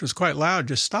thumping, which was quite loud,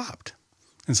 just stopped.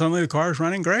 And suddenly the car is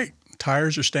running great.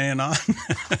 Tires are staying on.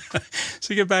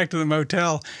 So you get back to the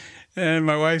motel, and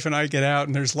my wife and I get out,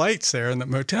 and there's lights there in the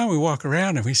motel. We walk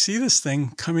around, and we see this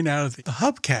thing coming out of the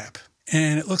hubcap,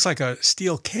 and it looks like a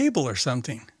steel cable or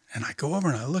something. And I go over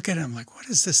and I look at it. I'm like, what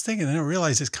is this thing? And then I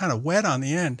realize it's kind of wet on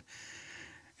the end.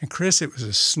 And Chris, it was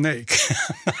a snake.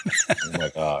 Oh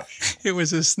my gosh! It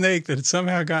was a snake that had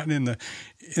somehow gotten in the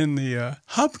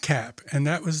hubcap, and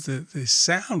that was the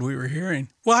sound we were hearing.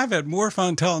 Well, I've had more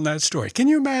fun telling that story. Can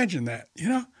you imagine that?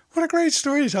 What a great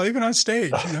story to tell, even on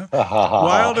stage.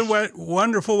 Wild and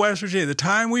wonderful West Virginia. The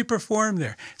time we performed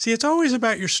there. See, it's always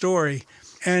about your story,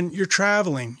 and you're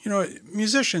traveling.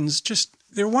 Musicians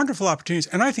they're wonderful opportunities,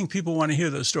 and I think people want to hear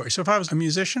those stories. So if I was a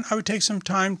musician, I would take some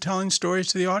time telling stories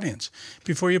to the audience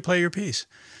before you play your piece.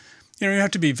 You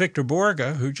have to be Victor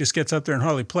Borge, who just gets up there and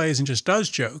hardly plays and just does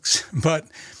jokes. But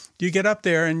you get up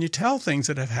there and you tell things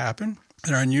that have happened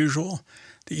that are unusual,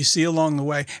 that you see along the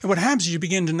way. And what happens is you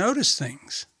begin to notice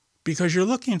things because you're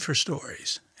looking for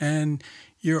stories and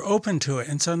you're open to it.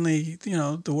 And suddenly,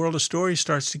 the world of stories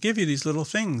starts to give you these little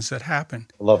things that happen.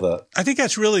 I love that. I think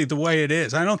that's really the way it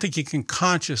is. I don't think you can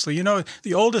consciously,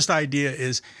 the oldest idea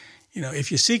is,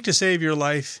 if you seek to save your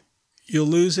life, you'll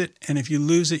lose it. And if you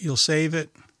lose it, you'll save it.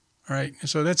 Right?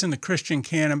 So that's in the Christian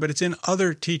canon, but it's in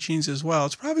other teachings as well.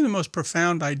 It's probably the most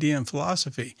profound idea in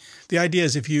philosophy. The idea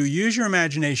is if you use your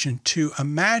imagination to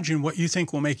imagine what you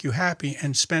think will make you happy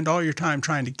and spend all your time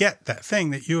trying to get that thing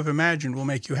that you have imagined will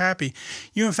make you happy,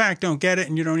 you in fact don't get it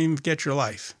and you don't even get your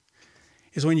life.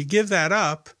 Is when you give that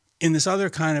up in this other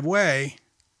kind of way,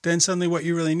 then suddenly what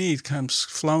you really need comes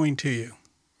flowing to you.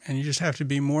 And you just have to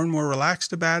be more and more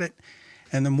relaxed about it.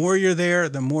 And the more you're there,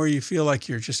 the more you feel like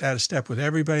you're just out of step with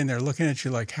everybody, and they're looking at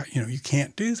you like, you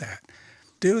can't do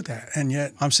that. And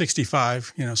yet I'm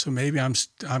 65, so maybe I'm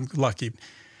lucky.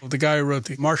 The guy who wrote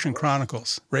the Martian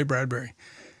Chronicles, Ray Bradbury,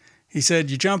 he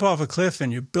said, you jump off a cliff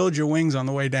and you build your wings on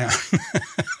the way down.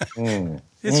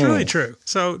 It's really true.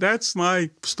 So that's my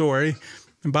story.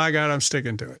 And by God, I'm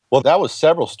sticking to it. Well, that was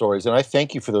several stories, and I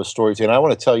thank you for those stories. And I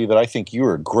want to tell you that I think you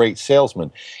are a great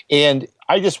salesman. And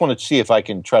I just want to see if I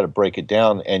can try to break it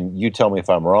down, and you tell me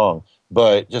if I'm wrong.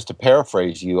 But just to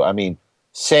paraphrase you, I mean,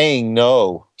 saying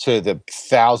no to the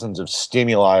thousands of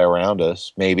stimuli around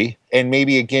us, maybe, and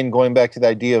maybe, again, going back to the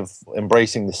idea of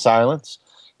embracing the silence.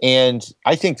 And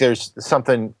I think there's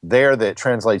something there that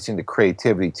translates into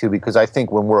creativity, too, because I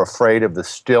think when we're afraid of the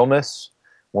stillness,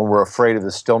 when we're afraid of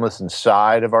the stillness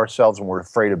inside of ourselves, when we're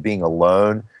afraid of being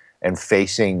alone and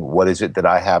facing what is it that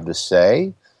I have to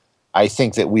say, I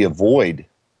think that we avoid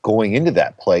going into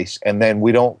that place, and then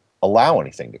we don't allow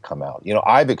anything to come out.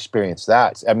 I've experienced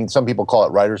that. I mean, some people call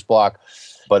it writer's block,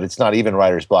 but it's not even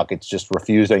writer's block. It's just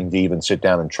refusing to even sit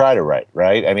down and try to write,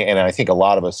 right? I mean, and I think a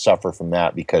lot of us suffer from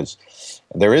that because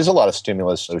there is a lot of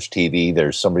stimulus. There's TV,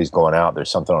 there's somebody's going out,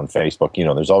 there's something on Facebook,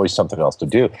 there's always something else to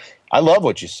do. I love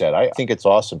what you said. I think it's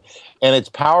awesome. And it's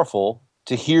powerful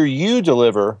to hear you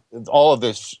deliver all of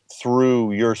this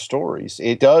through your stories.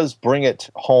 It does bring it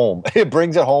home. It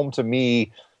brings it home to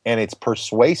me, and it's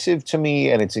persuasive to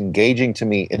me, and it's engaging to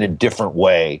me in a different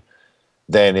way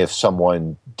than if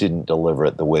someone didn't deliver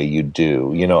it the way you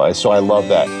do. So I love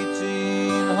that.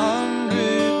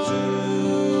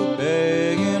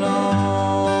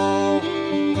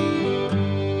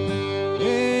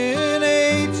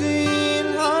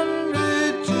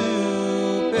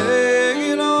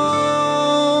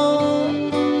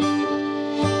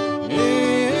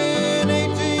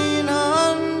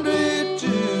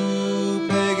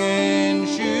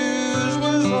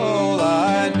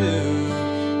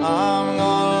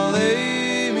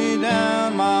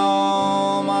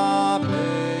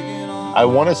 I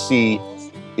want to see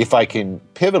if I can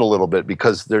pivot a little bit,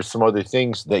 because there's some other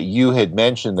things that you had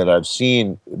mentioned that I've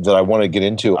seen that I want to get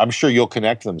into. I'm sure you'll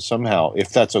connect them somehow, if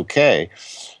that's okay.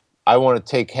 I want to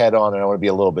take head on, and I want to be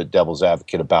a little bit devil's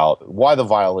advocate about why the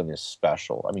violin is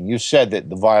special. I mean, you said that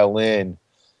the violin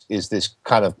is this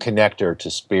kind of connector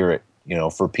to spirit,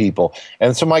 for people.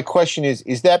 And so my question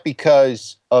is that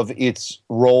because of its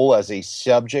role as a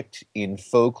subject in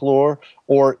folklore,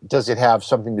 or does it have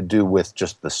something to do with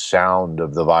just the sound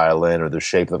of the violin or the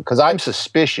shape of it? Because I'm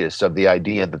suspicious of the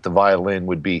idea that the violin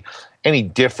would be any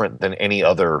different than any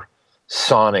other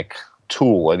sonic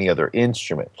tool, any other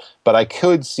instrument. But I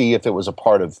could see if it was a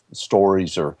part of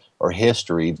stories or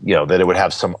history, that it would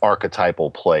have some archetypal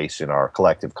place in our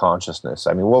collective consciousness.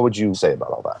 I mean, what would you say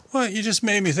about all that? Well, you just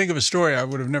made me think of a story I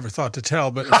would have never thought to tell,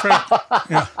 but a friend,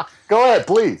 yeah. Go ahead,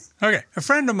 please. Okay. A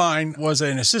friend of mine was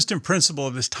an assistant principal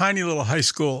of this tiny little high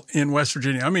school in West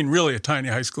Virginia. I mean, really a tiny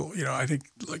high school, I think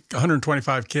like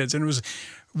 125 kids. And it was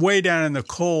way down in the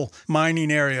coal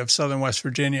mining area of southern West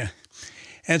Virginia.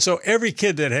 And so every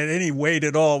kid that had any weight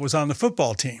at all was on the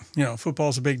football team.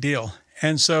 Football's a big deal.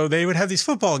 And so they would have these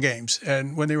football games.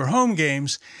 And when they were home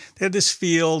games, they had this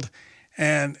field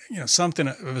and, something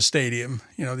of a stadium.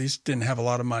 These didn't have a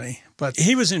lot of money. But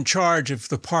he was in charge of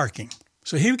the parking.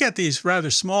 So he would get these rather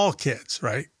small kids,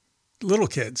 right? Little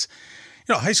kids,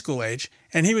 high school age.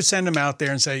 And he would send them out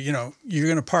there and say, you're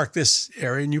going to park this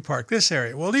area and you park this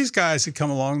area. Well, these guys had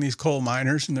come along, these coal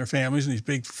miners and their families and these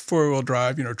big four-wheel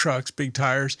drive, trucks, big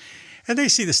tires. And they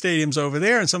see the stadiums over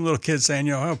there and some little kids saying,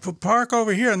 park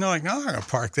over here. And they're like, no, I'm not going to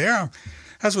park there.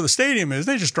 That's where the stadium is.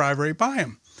 They just drive right by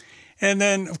them. And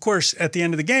then, of course, at the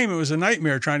end of the game, it was a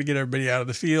nightmare trying to get everybody out of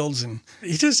the fields. And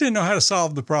he just didn't know how to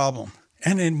solve the problem.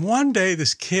 And then one day,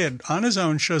 this kid on his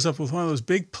own shows up with one of those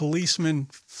big policeman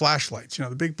flashlights,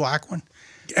 the big black one.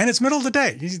 And it's middle of the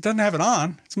day. He doesn't have it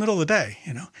on. It's middle of the day,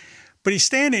 But he's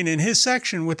standing in his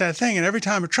section with that thing. And every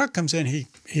time a truck comes in,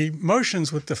 he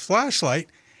motions with the flashlight.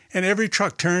 And every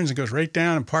truck turns and goes right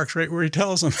down and parks right where he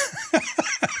tells them.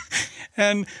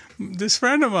 And this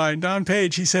friend of mine, Don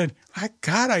Page, he said,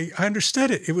 I understood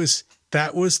it.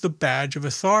 That was the badge of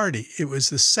authority. It was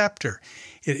the scepter.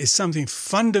 It is something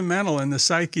fundamental in the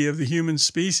psyche of the human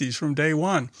species from day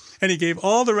one. And he gave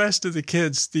all the rest of the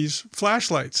kids these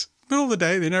flashlights. Middle of the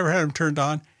day, they never had them turned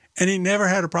on. And he never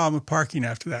had a problem with parking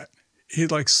after that. He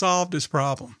solved his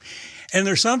problem. And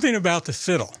there's something about the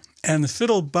fiddle and the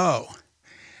fiddle bow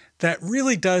that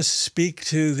really does speak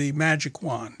to the magic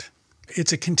wand.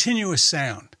 It's a continuous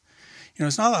sound.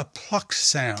 It's not a plucked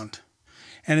sound.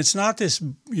 And it's not this,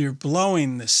 you're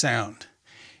blowing the sound.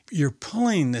 You're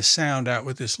pulling the sound out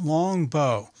with this long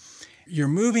bow. You're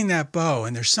moving that bow,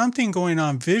 and there's something going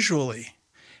on visually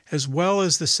as well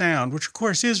as the sound, which of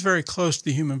course is very close to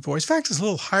the human voice. In fact, it's a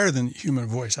little higher than the human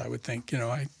voice, I would think.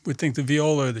 I would think the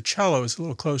viola or the cello is a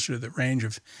little closer to the range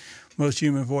of most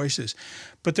human voices.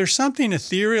 But there's something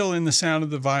ethereal in the sound of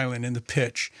the violin, in the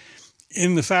pitch,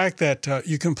 in the fact that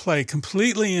you can play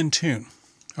completely in tune,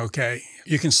 okay?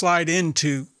 You can slide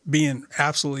into being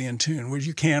absolutely in tune, which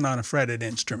you can on a fretted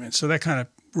instrument. So that kind of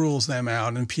rules them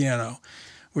out in piano,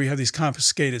 where you have these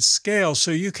confiscated scales.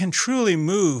 So you can truly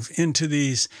move into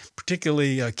these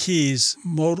particularly keys,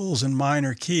 modals and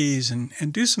minor keys, and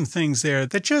do some things there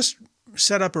that just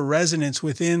set up a resonance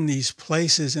within these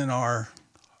places in our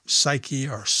psyche,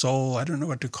 our soul, I don't know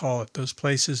what to call it, those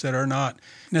places that are not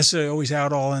necessarily always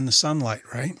out all in the sunlight,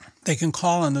 right? They can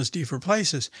call on those deeper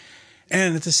places.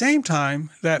 And at the same time,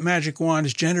 that magic wand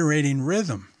is generating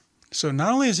rhythm. So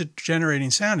not only is it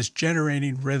generating sound, it's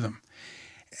generating rhythm.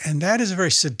 And that is a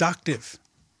very seductive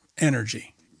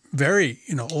energy. Very,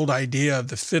 old idea of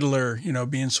the fiddler,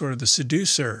 being sort of the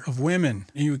seducer of women.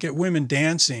 You get women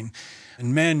dancing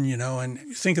and men, and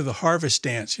think of the harvest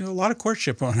dance. A lot of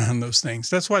courtship going on in those things.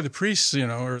 That's why the priests,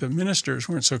 or the ministers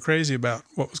weren't so crazy about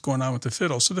what was going on with the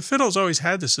fiddle. So the fiddle's always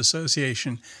had this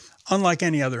association, unlike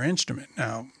any other instrument.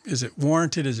 Now, is it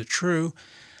warranted? Is it true?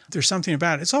 There's something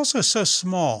about it. It's also so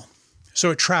small,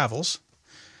 so it travels.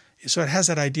 So it has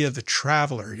that idea of the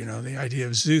traveler, the idea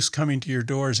of Zeus coming to your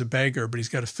door as a beggar, but he's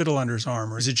got a fiddle under his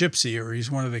arm, or he's a gypsy, or he's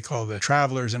one of they call the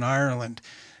travelers in Ireland.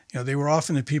 They were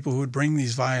often the people who would bring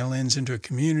these violins into a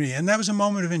community, and that was a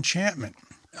moment of enchantment.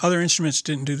 Other instruments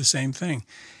didn't do the same thing.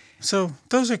 So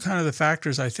those are kind of the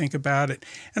factors I think about it.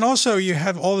 And also you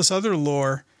have all this other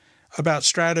lore about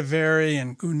Stradivari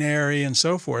and Guarneri and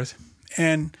so forth,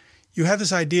 and you have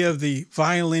this idea of the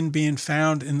violin being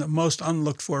found in the most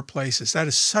unlooked for places. That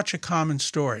is such a common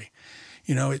story.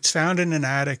 It's found in an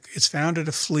attic. It's found at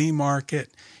a flea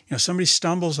market. Somebody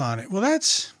stumbles on it. Well,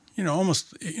 that's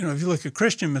almost, if you look at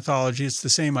Christian mythology, it's the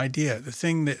same idea. The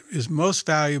thing that is most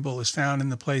valuable is found in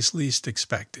the place least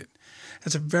expected.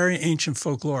 That's a very ancient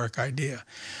folkloric idea.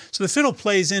 So the fiddle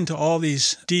plays into all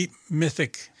these deep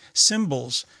mythic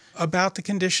symbols about the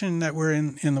condition that we're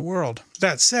in the world.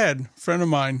 That said, a friend of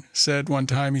mine said one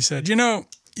time, he said,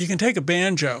 you can take a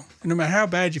banjo, and no matter how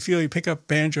bad you feel, you pick up a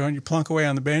banjo and you plunk away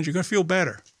on the banjo, you're going to feel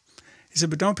better. He said,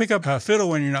 but don't pick up a fiddle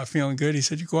when you're not feeling good. He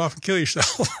said, you go off and kill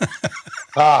yourself.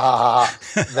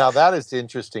 Now that is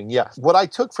interesting. Yeah. What I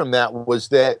took from that was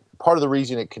that part of the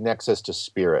reason it connects us to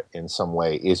spirit in some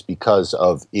way is because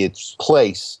of its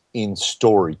place in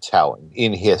storytelling,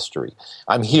 in history.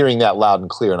 I'm hearing that loud and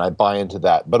clear, and I buy into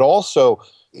that. But also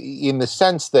in the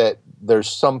sense that there's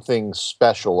something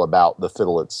special about the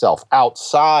fiddle itself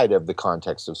outside of the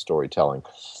context of storytelling.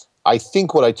 I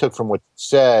think what I took from what you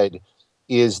said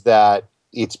is that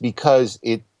it's because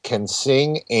it can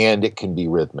sing and it can be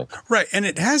rhythmic. Right, and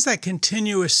it has that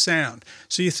continuous sound.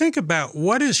 So you think about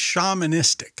what is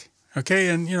shamanistic, okay?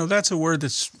 And, that's a word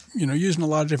that's, used in a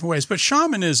lot of different ways. But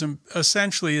shamanism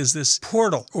essentially is this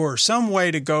portal or some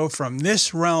way to go from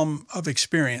this realm of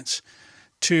experience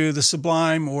to the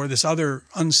sublime or this other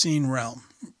unseen realm,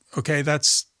 okay?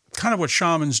 That's kind of what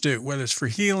shamans do, whether it's for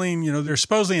healing, they're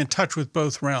supposedly in touch with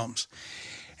both realms.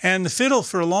 And the fiddle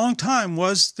for a long time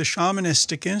was the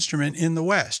shamanistic instrument in the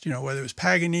West, whether it was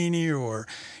Paganini or,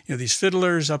 these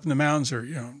fiddlers up in the mountains or,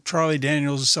 Charlie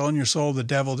Daniels selling your soul to the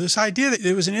devil. This idea that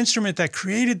it was an instrument that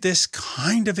created this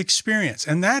kind of experience.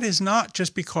 And that is not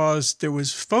just because there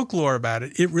was folklore about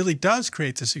it. It really does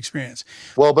create this experience.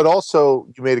 Well, but also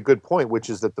you made a good point, which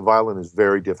is that the violin is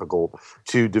very difficult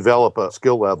to develop a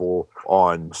skill level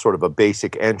on sort of a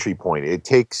basic entry point. It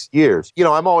takes years.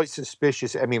 I'm always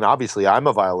suspicious. I mean, obviously I'm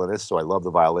a violinist, so I love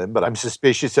the violin, but I'm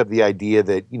suspicious of the idea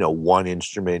that, one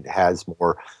instrument has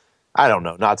more, I don't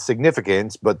know, not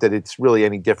significance, but that it's really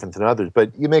any different than others.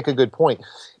 But you make a good point.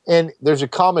 And there's a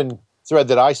common thread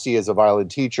that I see as a violin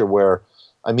teacher where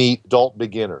I meet adult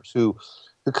beginners who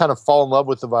kind of fall in love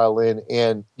with the violin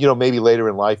and, maybe later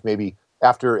in life, maybe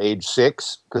after age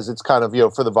 6, because it's kind of,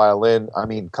 for the violin, I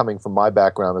mean, coming from my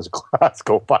background as a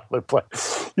classical violin player,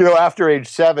 after age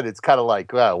 7, it's kind of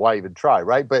like, well, why even try,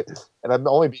 right? And I'm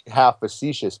only being half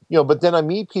facetious, but then I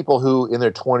meet people who in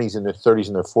their 20s and their 30s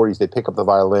and their 40s, they pick up the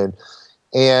violin,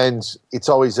 and it's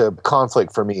always a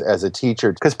conflict for me as a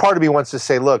teacher, because part of me wants to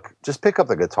say, look, just pick up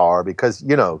the guitar because,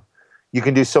 you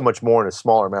can do so much more in a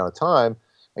smaller amount of time,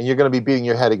 and you're going to be beating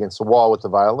your head against the wall with the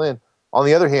violin. On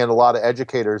the other hand, a lot of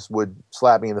educators would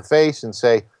slap me in the face and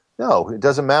say, no, it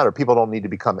doesn't matter. People don't need to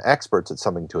become experts at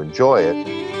something to enjoy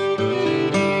it.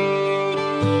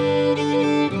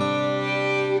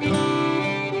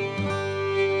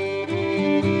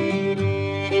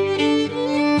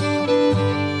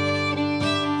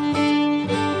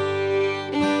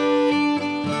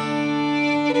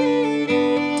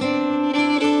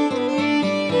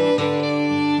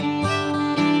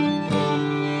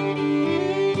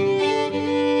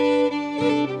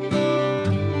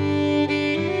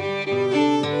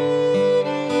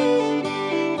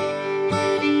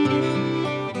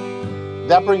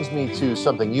 That brings me to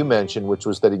something you mentioned, which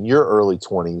was that in your early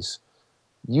 20s,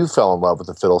 you fell in love with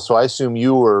the fiddle. So I assume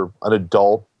you were an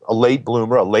adult, a late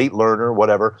bloomer, a late learner,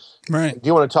 whatever. Right. Do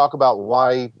you want to talk about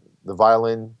why the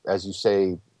violin, as you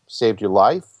say, saved your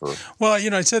life? Or? Well,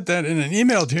 I said that in an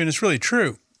email to you, and it's really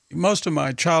true. Most of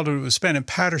my childhood was spent in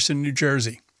Paterson, New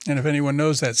Jersey. And if anyone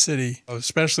knows that city,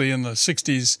 especially in the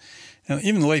 60s and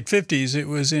even the late 50s, it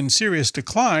was in serious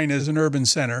decline as an urban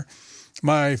center.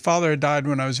 My father had died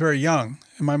when I was very young,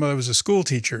 and my mother was a school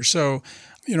teacher. So,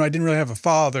 I didn't really have a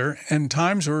father, and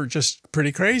times were just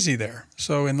pretty crazy there.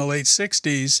 So in the late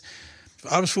 60s,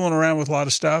 I was fooling around with a lot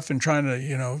of stuff and trying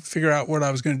to, figure out what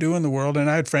I was going to do in the world. And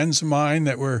I had friends of mine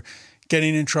that were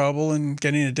getting in trouble and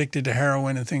getting addicted to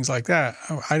heroin and things like that.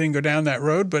 I didn't go down that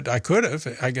road, but I could have,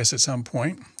 I guess, at some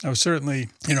point. I was certainly,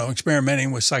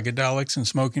 experimenting with psychedelics and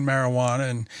smoking marijuana,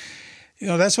 and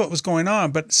that's what was going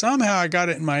on. But somehow I got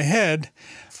it in my head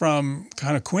from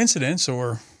kind of coincidence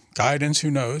or guidance, who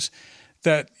knows,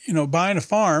 that, buying a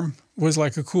farm was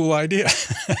like a cool idea.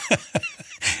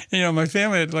 My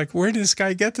family had where did this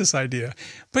guy get this idea?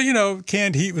 But,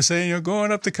 Canned Heat was saying,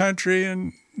 going up the country,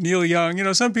 and Neil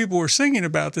Young, some people were singing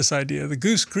about this idea, the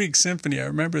Goose Creek Symphony. I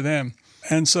remember them.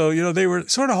 And so, they were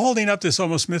sort of holding up this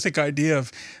almost mythic idea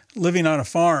of living on a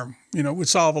farm, would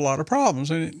solve a lot of problems.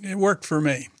 And it worked for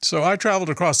me. So I traveled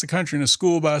across the country in a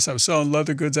school bus. I was selling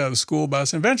leather goods out of the school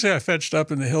bus. And eventually I fetched up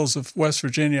in the hills of West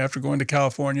Virginia after going to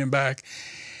California and back.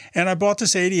 And I bought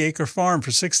this 80-acre farm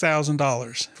for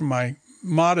 $6,000 from my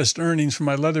modest earnings from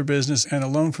my leather business and a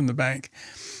loan from the bank.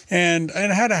 And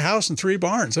it had a house and 3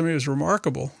 barns. I mean, it was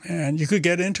remarkable. And you could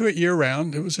get into it year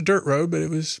round. It was a dirt road, but it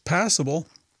was passable.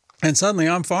 And suddenly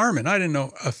I'm farming. I didn't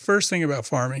know a first thing about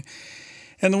farming.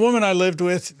 And the woman I lived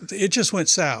with, it just went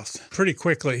south pretty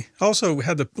quickly. Also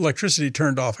had the electricity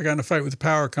turned off. I got in a fight with the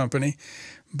power company.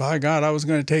 By God, I was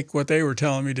going to take what they were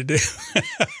telling me to do.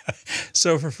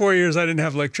 So for 4 years, I didn't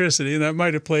have electricity. And that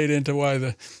might have played into why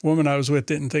the woman I was with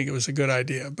didn't think it was a good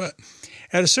idea. But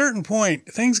at a certain point,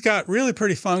 things got really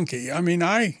pretty funky. I mean,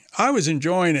 I was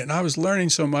enjoying it, and I was learning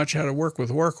so much how to work with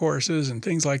workhorses and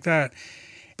things like that.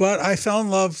 But I fell in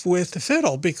love with the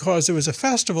fiddle because there was a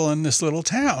festival in this little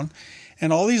town,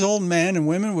 and all these old men and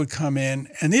women would come in,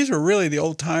 and these were really the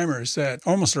old-timers that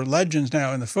almost are legends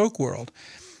now in the folk world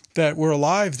that were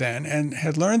alive then and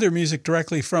had learned their music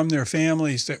directly from their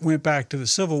families that went back to the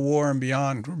Civil War and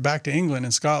beyond, back to England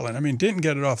and Scotland. I mean, didn't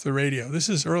get it off the radio. This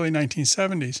is early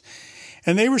 1970s.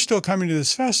 And they were still coming to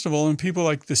this festival, and people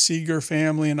like the Seeger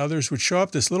family and others would show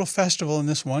up this little festival in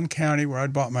this one county where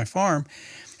I'd bought my farm,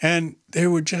 and they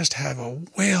would just have a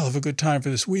whale of a good time for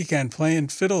this weekend playing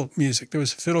fiddle music. There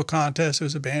was a fiddle contest, there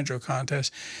was a banjo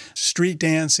contest, street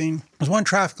dancing. There was one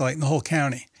traffic light in the whole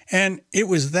county. And it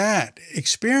was that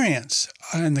experience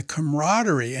and the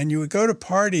camaraderie. And you would go to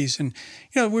parties, and,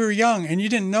 we were young and you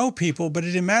didn't know people, but it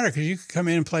didn't matter because you could come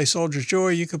in and play Soldier's Joy.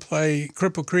 You could play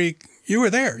Cripple Creek. You were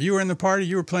there. You were in the party.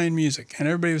 You were playing music, and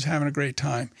everybody was having a great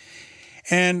time.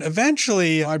 And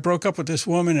eventually I broke up with this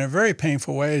woman in a very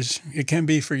painful way, as it can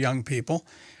be for young people.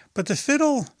 But the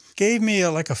fiddle gave me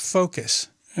a focus.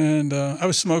 And I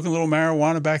was smoking a little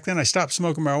marijuana back then. I stopped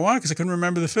smoking marijuana because I couldn't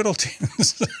remember the fiddle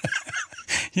tunes.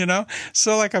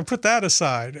 So I put that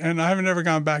aside, and I haven't ever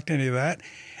gone back to any of that.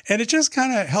 And it just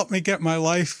kind of helped me get my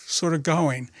life sort of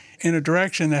going in a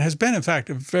direction that has been, in fact,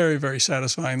 a very, very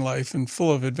satisfying life and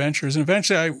full of adventures. And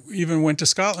eventually I even went to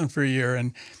Scotland for a year.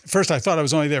 And at first I thought I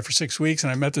was only there for 6 weeks,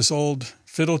 and I met this old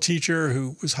fiddle teacher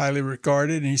who was highly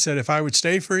regarded. And he said if I would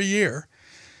stay for a year,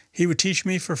 he would teach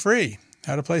me for free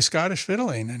how to play Scottish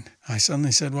fiddling. And I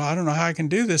suddenly said, well, I don't know how I can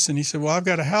do this. And he said, well, I've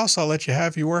got a house I'll let you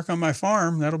have. You work on my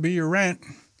farm. That'll be your rent.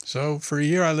 So for a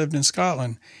year I lived in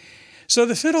Scotland. So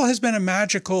the fiddle has been a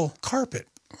magical carpet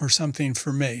or something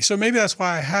for me. So maybe that's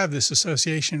why I have this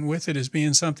association with it as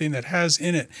being something that has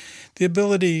in it the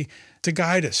ability to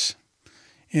guide us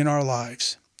in our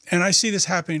lives. And I see this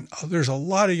happening. There's a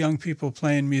lot of young people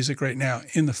playing music right now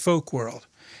in the folk world.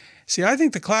 See, I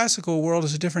think the classical world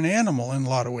is a different animal in a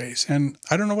lot of ways, and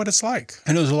I don't know what it's like.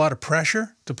 I know there's a lot of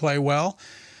pressure to play well.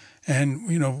 And,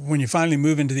 when you finally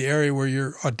move into the area where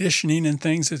you're auditioning and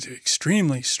things, it's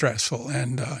extremely stressful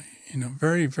and,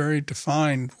 very, very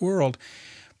defined world.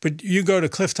 But you go to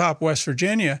Clifftop, West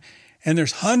Virginia, and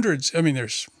there's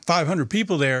 500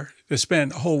 people there that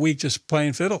spend a whole week just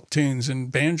playing fiddle tunes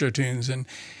and banjo tunes and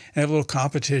have a little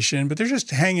competition. But they're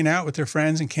just hanging out with their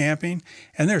friends and camping.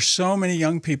 And there's so many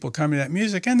young people coming to that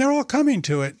music, and they're all coming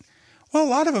to it. Well, a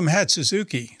lot of them had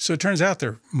Suzuki, so it turns out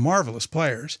they're marvelous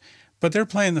players. But they're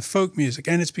playing the folk music,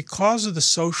 and it's because of the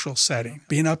social setting.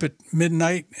 Being up at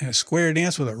midnight in a square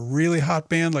dance with a really hot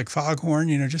band like Foghorn,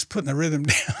 just putting the rhythm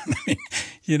down,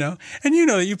 And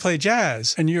that you play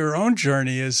jazz, and your own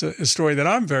journey is a story that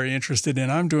I'm very interested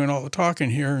in. I'm doing all the talking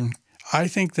here, and I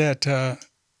think that,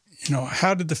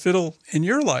 how did the fiddle in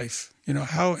your life,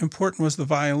 how important was the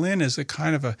violin as a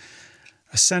kind of a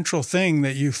central thing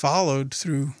that you followed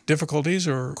through difficulties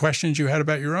or questions you had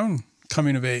about your own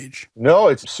coming of age? No,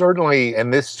 it's certainly,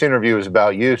 and this interview is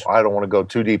about you, so I don't want to go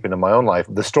too deep into my own life.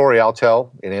 The story I'll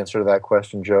tell in answer to that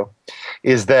question, Joe,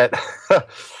 is that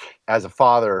as a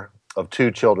father of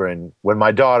 2 children, when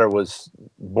my daughter was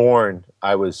born,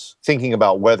 I was thinking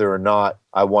about whether or not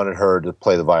I wanted her to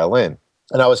play the violin,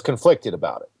 and I was conflicted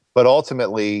about it. But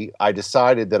ultimately, I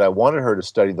decided that I wanted her to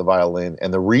study the violin,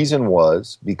 and the reason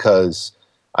was because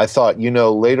I thought,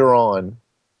 later on,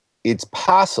 it's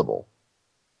possible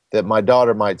that my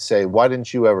daughter might say, why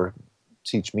didn't you ever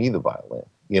teach me the violin?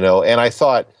 And I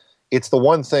thought, it's the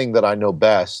one thing that I know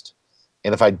best.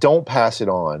 And if I don't pass it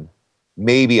on,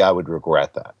 maybe I would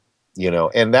regret that,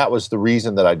 And that was the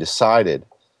reason that I decided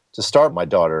to start my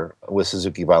daughter with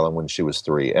Suzuki violin when she was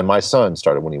 3. And my son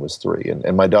started when he was 3.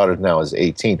 And my daughter now is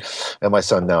 18. And my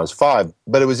son now is 5.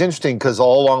 But it was interesting because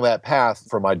all along that path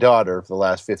for my daughter for the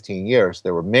last 15 years,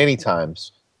 there were many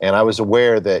times. And I was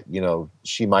aware that,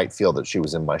 she might feel that she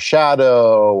was in my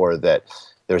shadow, or that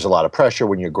there's a lot of pressure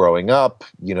when you're growing up.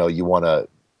 You want to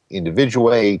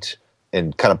individuate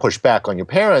and kind of push back on your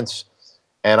parents.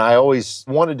 And I always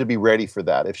wanted to be ready for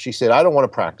that. If she said, I don't want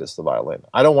to practice the violin,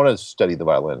 I don't want to study the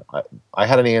violin, I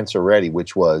had an answer ready,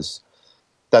 which was,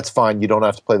 that's fine. You don't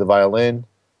have to play the violin,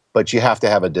 but you have to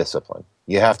have a discipline.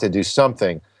 You have to do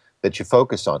something that you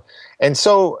focus on. And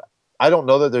so I don't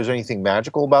know that there's anything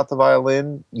magical about the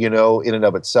violin, in and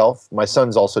of itself. My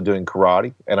son's also doing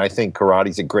karate, and I think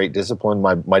karate's a great discipline.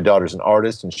 My daughter's an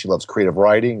artist, and she loves creative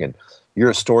writing, and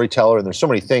you're a storyteller, and there's so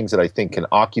many things that I think can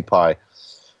occupy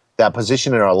that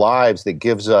position in our lives that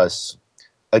gives us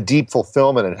a deep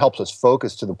fulfillment and helps us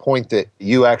focus to the point that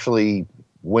you actually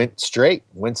went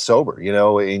sober,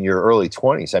 in your early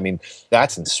 20s. I mean,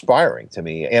 that's inspiring to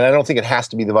me. And I don't think it has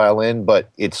to be the violin, but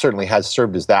it certainly has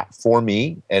served as that for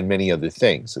me and many other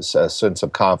things. It's a sense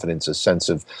of confidence, a sense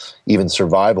of even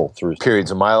survival through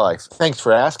periods of my life. Thanks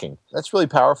for asking. That's really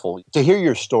powerful. To hear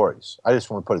your stories, I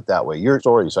just want to put it that way. Your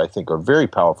stories, I think, are very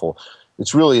powerful.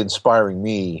 It's really inspiring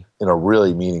me in a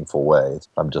really meaningful way.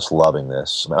 I'm just loving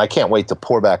this. And I can't wait to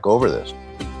pour back over this.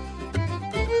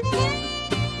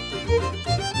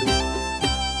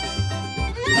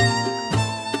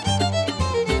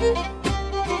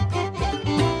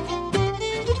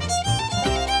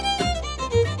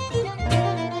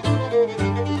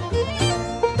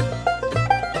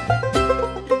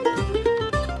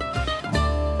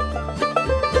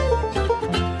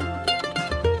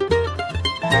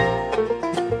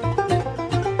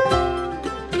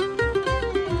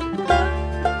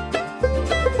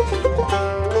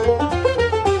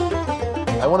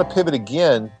 Pivot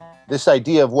again, this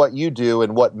idea of what you do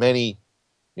and what many,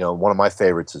 one of my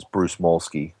favorites is Bruce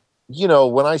Molsky.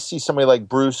 When I see somebody like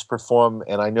Bruce perform,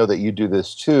 and I know that you do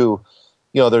this too,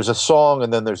 there's a song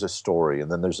and then there's a story, and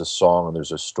then there's a song and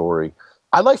there's a story.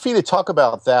 I'd like for you to talk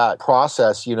about that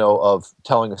process, of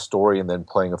telling a story and then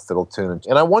playing a fiddle tune.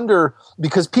 And I wonder,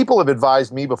 because people have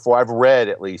advised me before, I've read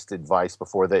at least advice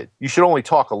before, that you should only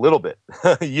talk a little bit,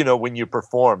 when you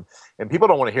perform. And people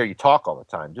don't want to hear you talk all the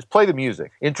time. Just play the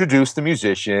music, introduce the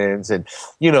musicians, and,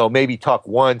 maybe talk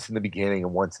once in the beginning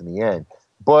and once in the end.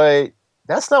 But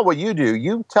that's not what you do.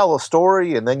 You tell a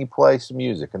story and then you play some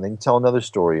music, and then you tell another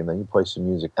story and then you play some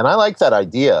music. And I like that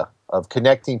idea of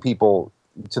connecting people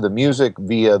to the music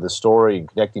via the story and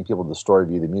connecting people to the story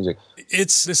via the music.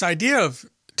 It's this idea of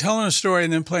telling a story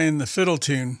and then playing the fiddle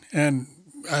tune. And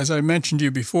as I mentioned to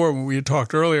you before when we had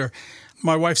talked earlier,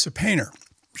 my wife's a painter.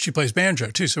 She plays banjo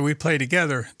too, so we play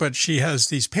together. But she has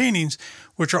these paintings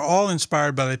which are all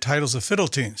inspired by the titles of fiddle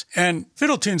tunes. And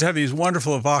fiddle tunes have these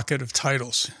wonderful evocative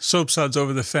titles: Soapsuds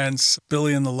Over the Fence,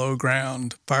 Billy in the Low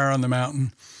Ground, Fire on the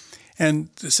Mountain. And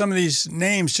some of these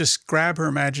names just grab her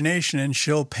imagination, and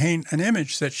she'll paint an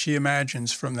image that she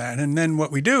imagines from that. And then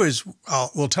what we do is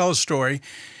we'll tell a story,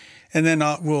 and then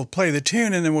we'll play the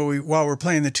tune. And then while we're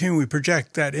playing the tune, we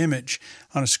project that image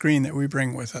on a screen that we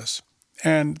bring with us.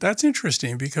 And that's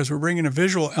interesting because we're bringing a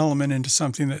visual element into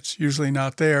something that's usually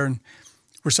not there. And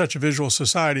we're such a visual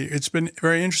society. It's been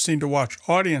very interesting to watch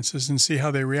audiences and see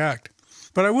how they react.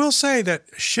 But I will say that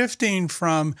shifting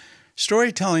from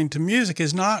storytelling to music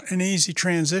is not an easy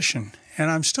transition, and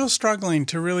I'm still struggling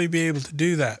to really be able to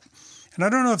do that. And I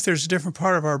don't know if there's a different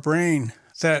part of our brain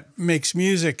that makes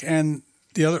music and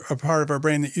the other a part of our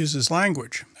brain that uses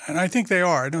language. And I think they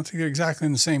are. I don't think they're exactly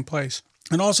in the same place.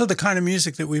 And also the kind of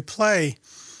music that we play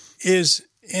is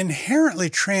inherently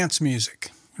trance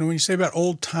music. When you say about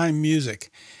old-time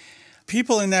music,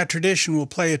 people in that tradition will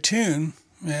play a tune,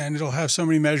 and it'll have so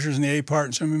many measures in the A part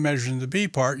and so many measures in the B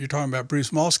part. You're talking about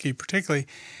Bruce Molsky particularly.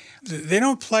 They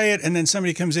don't play it and then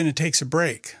somebody comes in and takes a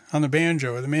break on the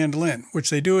banjo or the mandolin,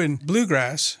 which they do in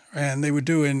bluegrass and they would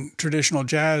do in traditional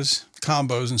jazz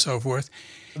combos and so forth.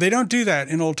 They don't do that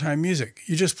in old-time music.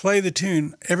 You just play the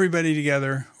tune, everybody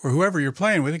together, or whoever you're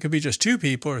playing with. It could be just 2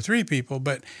 people or 3 people,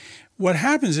 but what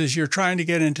happens is you're trying to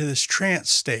get into this trance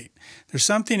state. There's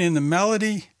something in the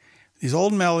melody, these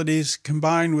old melodies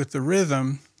combined with the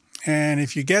rhythm, and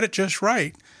if you get it just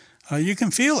right, you can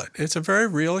feel it. It's a very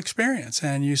real experience,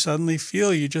 and you suddenly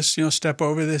feel you just step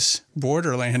over this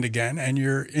borderland again, and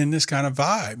you're in this kind of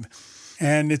vibe,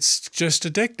 and it's just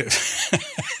addictive.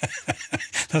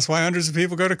 That's why hundreds of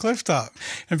people go to Clifftop,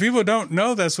 and people don't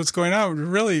know that's what's going on.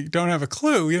 Really don't have a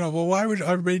clue. Well, why would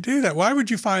everybody do that? Why would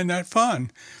you find that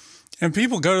fun? And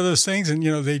people go to those things, and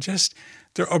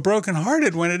they're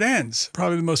brokenhearted when it ends.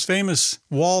 Probably the most famous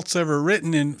waltz ever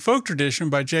written in folk tradition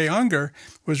by J. Unger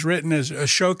was written as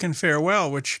Ashokan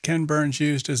Farewell, which Ken Burns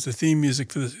used as the theme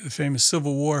music for the famous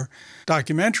Civil War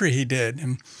documentary he did.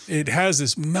 And it has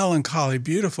this melancholy,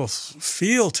 beautiful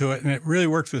feel to it, and it really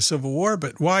worked for the Civil War.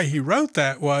 But why he wrote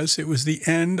that was it was the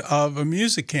end of a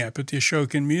music camp at the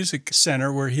Ashokan Music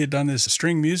Center where he had done this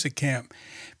string music camp.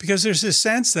 Because there's this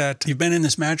sense that you've been in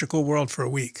this magical world for a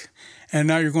week, and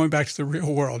now you're going back to the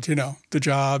real world, the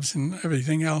jobs and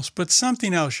everything else, but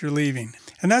something else you're leaving.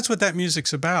 And that's what that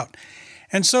music's about.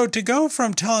 And so to go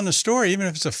from telling a story, even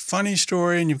if it's a funny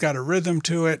story and you've got a rhythm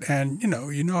to it and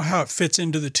you know how it fits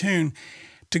into the tune,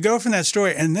 to go from that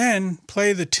story and then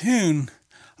play the tune,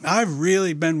 I've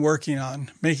really been working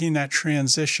on making that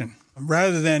transition.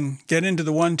 Rather than get into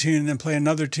the one tune and then play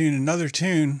another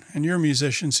tune, and you're a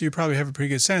musician, so you probably have a pretty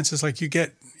good sense. It's like you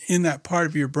get in that part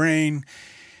of your brain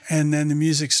and then the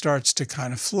music starts to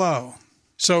kind of flow.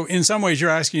 So in some ways you're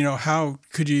asking, how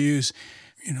could you use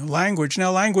language.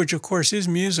 Now, language, of course, is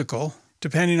musical,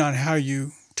 depending on how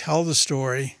you tell the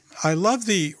story. I love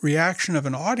the reaction of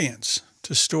an audience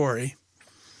to story,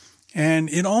 and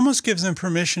it almost gives them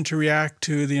permission to react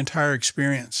to the entire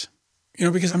experience.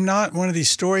 Because I'm not one of these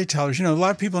storytellers. A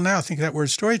lot of people now think that word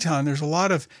storytelling. There's a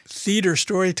lot of theater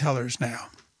storytellers now,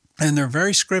 and they're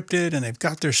very scripted, and they've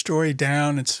got their story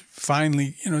down. It's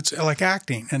finally, it's like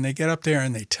acting, and they get up there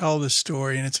and they tell the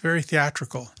story, and it's very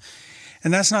theatrical.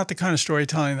 And that's not the kind of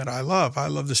storytelling that I love. I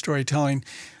love the storytelling,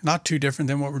 not too different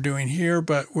than what we're doing here,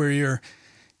 but where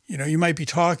you might be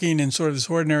talking in sort of this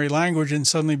ordinary language and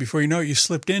suddenly before you know it, you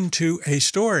slipped into a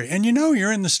story. And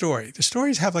you're in the story. The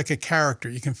stories have like a character.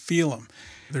 You can feel them.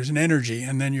 There's an energy,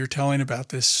 and then you're telling about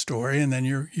this story, and then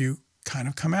you kind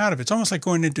of come out of it. It's almost like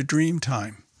going into dream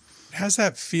time. It has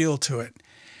that feel to it.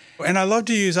 And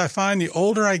I find the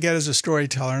older I get as a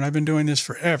storyteller, and I've been doing this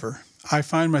forever, I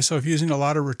find myself using a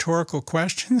lot of rhetorical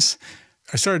questions.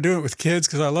 I started doing it with kids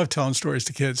because I love telling stories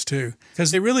to kids too,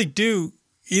 because they really do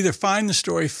either find the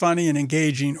story funny and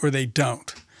engaging or they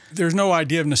don't. There's no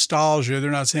idea of nostalgia.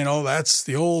 They're not saying, oh, that's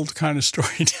the old kind of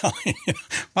storytelling.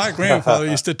 My grandfather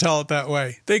used to tell it that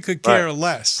way. They could care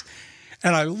less.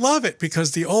 And I love it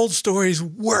because the old stories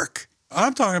work.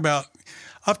 I'm talking about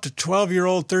up to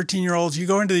 12-year-old, 13-year-olds. You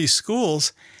go into these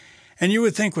schools, and you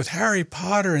would think with Harry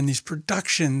Potter and these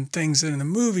production things in the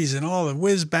movies and all the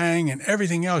whiz-bang and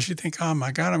everything else, you'd think, oh,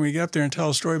 my God, I'm going to get up there and tell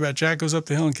a story about Jack goes up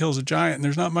the hill and kills a giant, and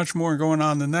there's not much more going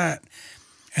on than that.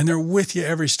 And they're with you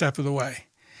every step of the way.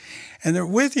 And they're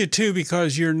with you, too,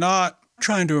 because you're not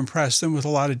trying to impress them with a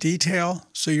lot of detail,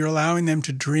 so you're allowing them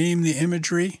to dream the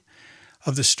imagery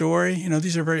of the story.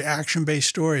 These are very action-based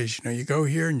stories. You go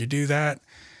here and you do that.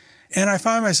 And I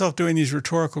find myself doing these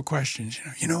rhetorical questions.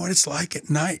 You know what it's like at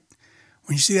night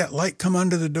when you see that light come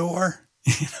under the door,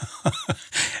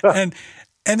 and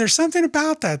there's something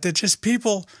about that just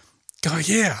people go,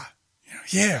 yeah.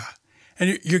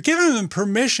 And you're giving them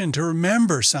permission to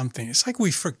remember something. It's like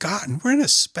we've forgotten. We're in a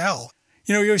spell.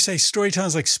 You always say storytelling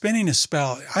is like spinning a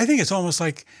spell. I think it's almost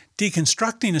like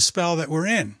deconstructing a spell that we're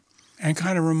in and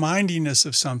kind of reminding us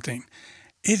of something.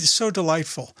 It is so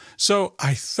delightful. So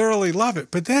I thoroughly love it.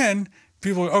 But then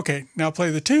people go, okay, now play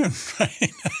the tune.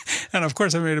 Right? And of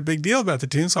course, I made a big deal about the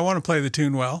tune, so I want to play the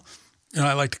tune well.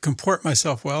 I like to comport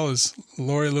myself well, as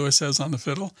Laurie Lewis says on the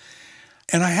fiddle.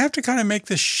 And I have to kind of make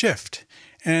this shift.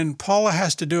 And Paula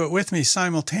has to do it with me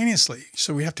simultaneously.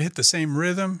 So we have to hit the same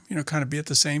rhythm, kind of be at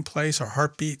the same place, our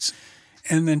heartbeats,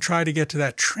 and then try to get to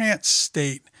that trance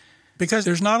state. Because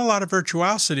there's not a lot of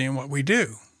virtuosity in what we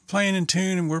do. Playing in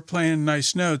tune and we're playing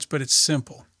nice notes, but it's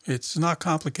simple. It's not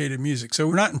complicated music. So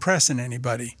we're not impressing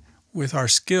anybody with our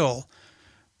skill,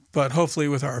 but hopefully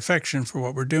with our affection for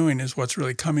what we're doing is what's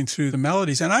really coming through the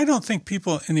melodies. And I don't think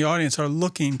people in the audience are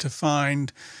looking to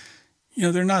find,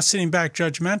 they're not sitting back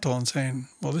judgmental and saying,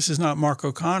 well, this is not Mark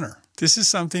O'Connor. This is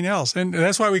something else. And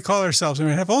that's why we call ourselves,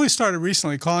 I've only started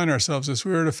recently calling ourselves this.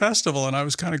 We were at a festival and I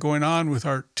was kind of going on with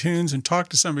our tunes and talked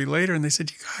to somebody later and they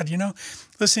said, God,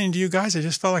 listening to you guys, I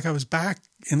just felt like I was back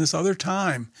in this other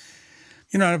time.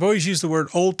 And I've always used the word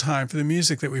old time for the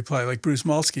music that we play, like Bruce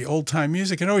Molsky, old time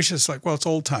music. And always just like, well, it's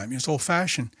old time, it's old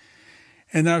fashioned.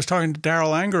 And then I was talking to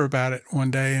Daryl Anger about it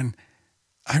one day and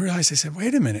I realized, I said,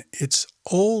 wait a minute, it's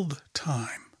old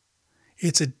time.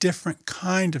 It's a different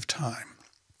kind of time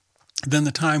than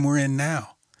the time we're in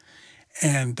now.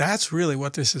 And that's really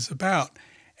what this is about.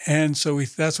 And so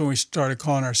that's when we started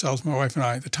calling ourselves, my wife and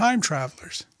I, the time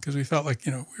travelers, because we felt like,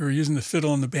 we were using the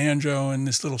fiddle and the banjo and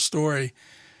this little story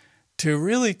to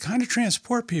really kind of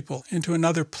transport people into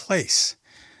another place.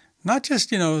 Not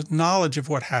just, knowledge of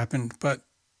what happened, but,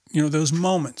 those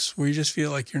moments where you just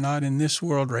feel like you're not in this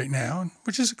world right now,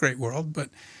 which is a great world, but,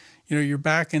 you're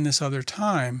back in this other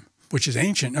time, which is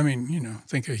ancient.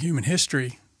 Think of human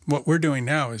history. What we're doing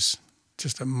now is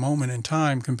just a moment in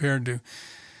time compared to,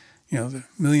 the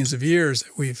millions of years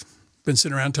that we've been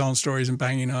sitting around telling stories and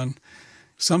banging on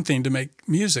something to make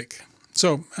music.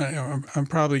 So I'm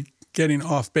probably getting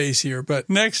off base here, but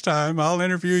next time I'll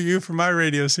interview you for my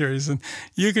radio series and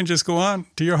you can just go on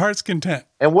to your heart's content.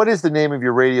 And what is the name of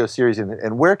your radio series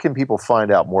and where can people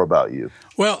find out more about you?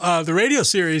 Well, the radio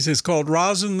series is called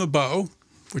Rosin the Bow,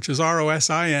 which is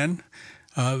Rosin.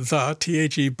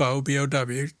 the bow,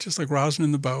 B-O-W, just like rosin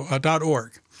in the bow,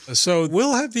 .org. So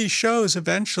we'll have these shows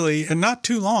eventually, and not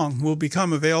too long, will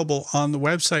become available on the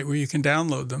website where you can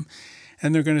download them.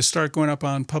 And they're going to start going up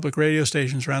on public radio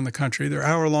stations around the country. They're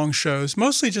hour-long shows,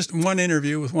 mostly just one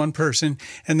interview with one person,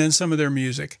 and then some of their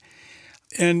music.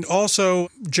 And also,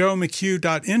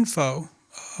 joemchugh.info.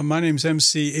 My name's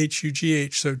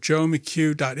Mchugh, so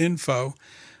joemchugh.info.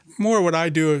 More what I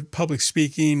do, public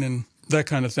speaking and that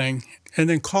kind of thing. And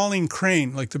then Calling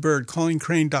Crane, like the bird,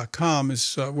 callingcrane.com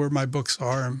is where my books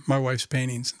are and my wife's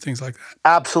paintings and things like that.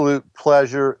 Absolute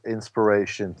pleasure,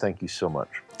 inspiration. Thank you so much.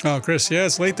 Oh, Chris, yeah,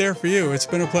 it's late there for you. It's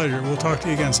been a pleasure. We'll talk to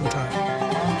you again sometime.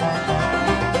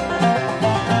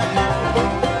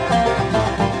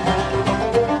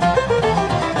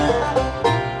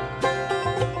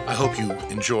 I hope you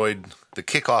enjoyed the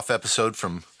kickoff episode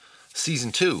from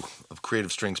Season 2 of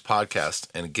Creative Strings Podcast.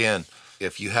 And again,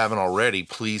 if you haven't already,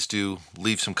 please do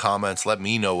leave some comments. Let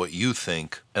me know what you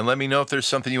think. And let me know if there's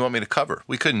something you want me to cover.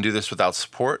 We couldn't do this without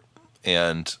support.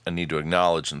 And I need to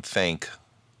acknowledge and thank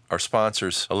our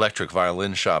sponsors. Electric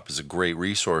Violin Shop is a great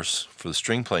resource for the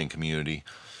string playing community.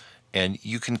 And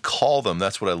you can call them.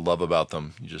 That's what I love about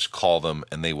them. You just call them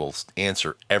and they will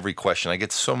answer every question. I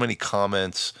get so many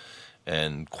comments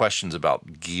and questions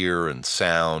about gear and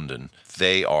sound, and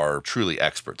they are truly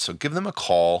experts. So give them a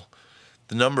call.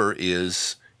 The number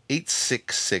is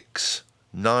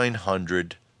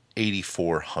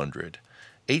 866-900-8400.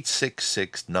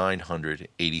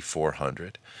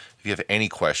 866-900-8400. If you have any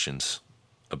questions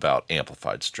about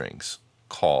amplified strings,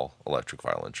 call Electric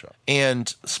Violin Shop. And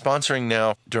sponsoring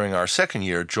now during our second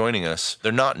year, joining us,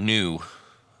 they're not new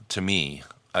to me.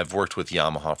 I've worked with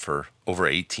Yamaha for over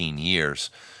 18 years.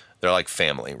 They're like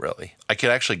family, really. I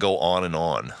could actually go on and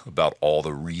on about all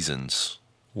the reasons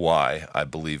why I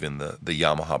believe in the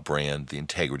Yamaha brand, the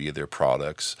integrity of their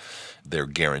products, their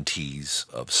guarantees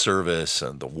of service,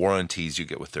 and the warranties you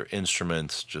get with their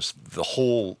instruments, just the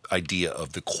whole idea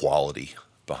of the quality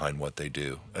behind what they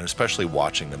do, and especially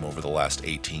watching them over the last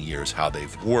 18 years, how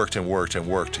they've worked and worked and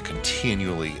worked to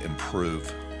continually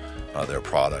improve their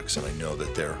products. And I know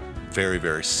that they're very,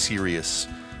 very serious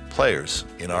players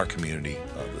in our community,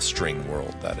 the string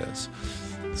world, that is.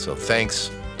 So thanks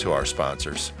to our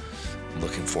sponsors. I'm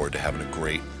looking forward to having a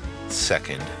great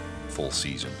second full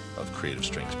season of Creative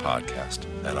Strings Podcast,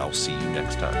 and I'll see you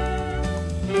next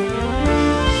time.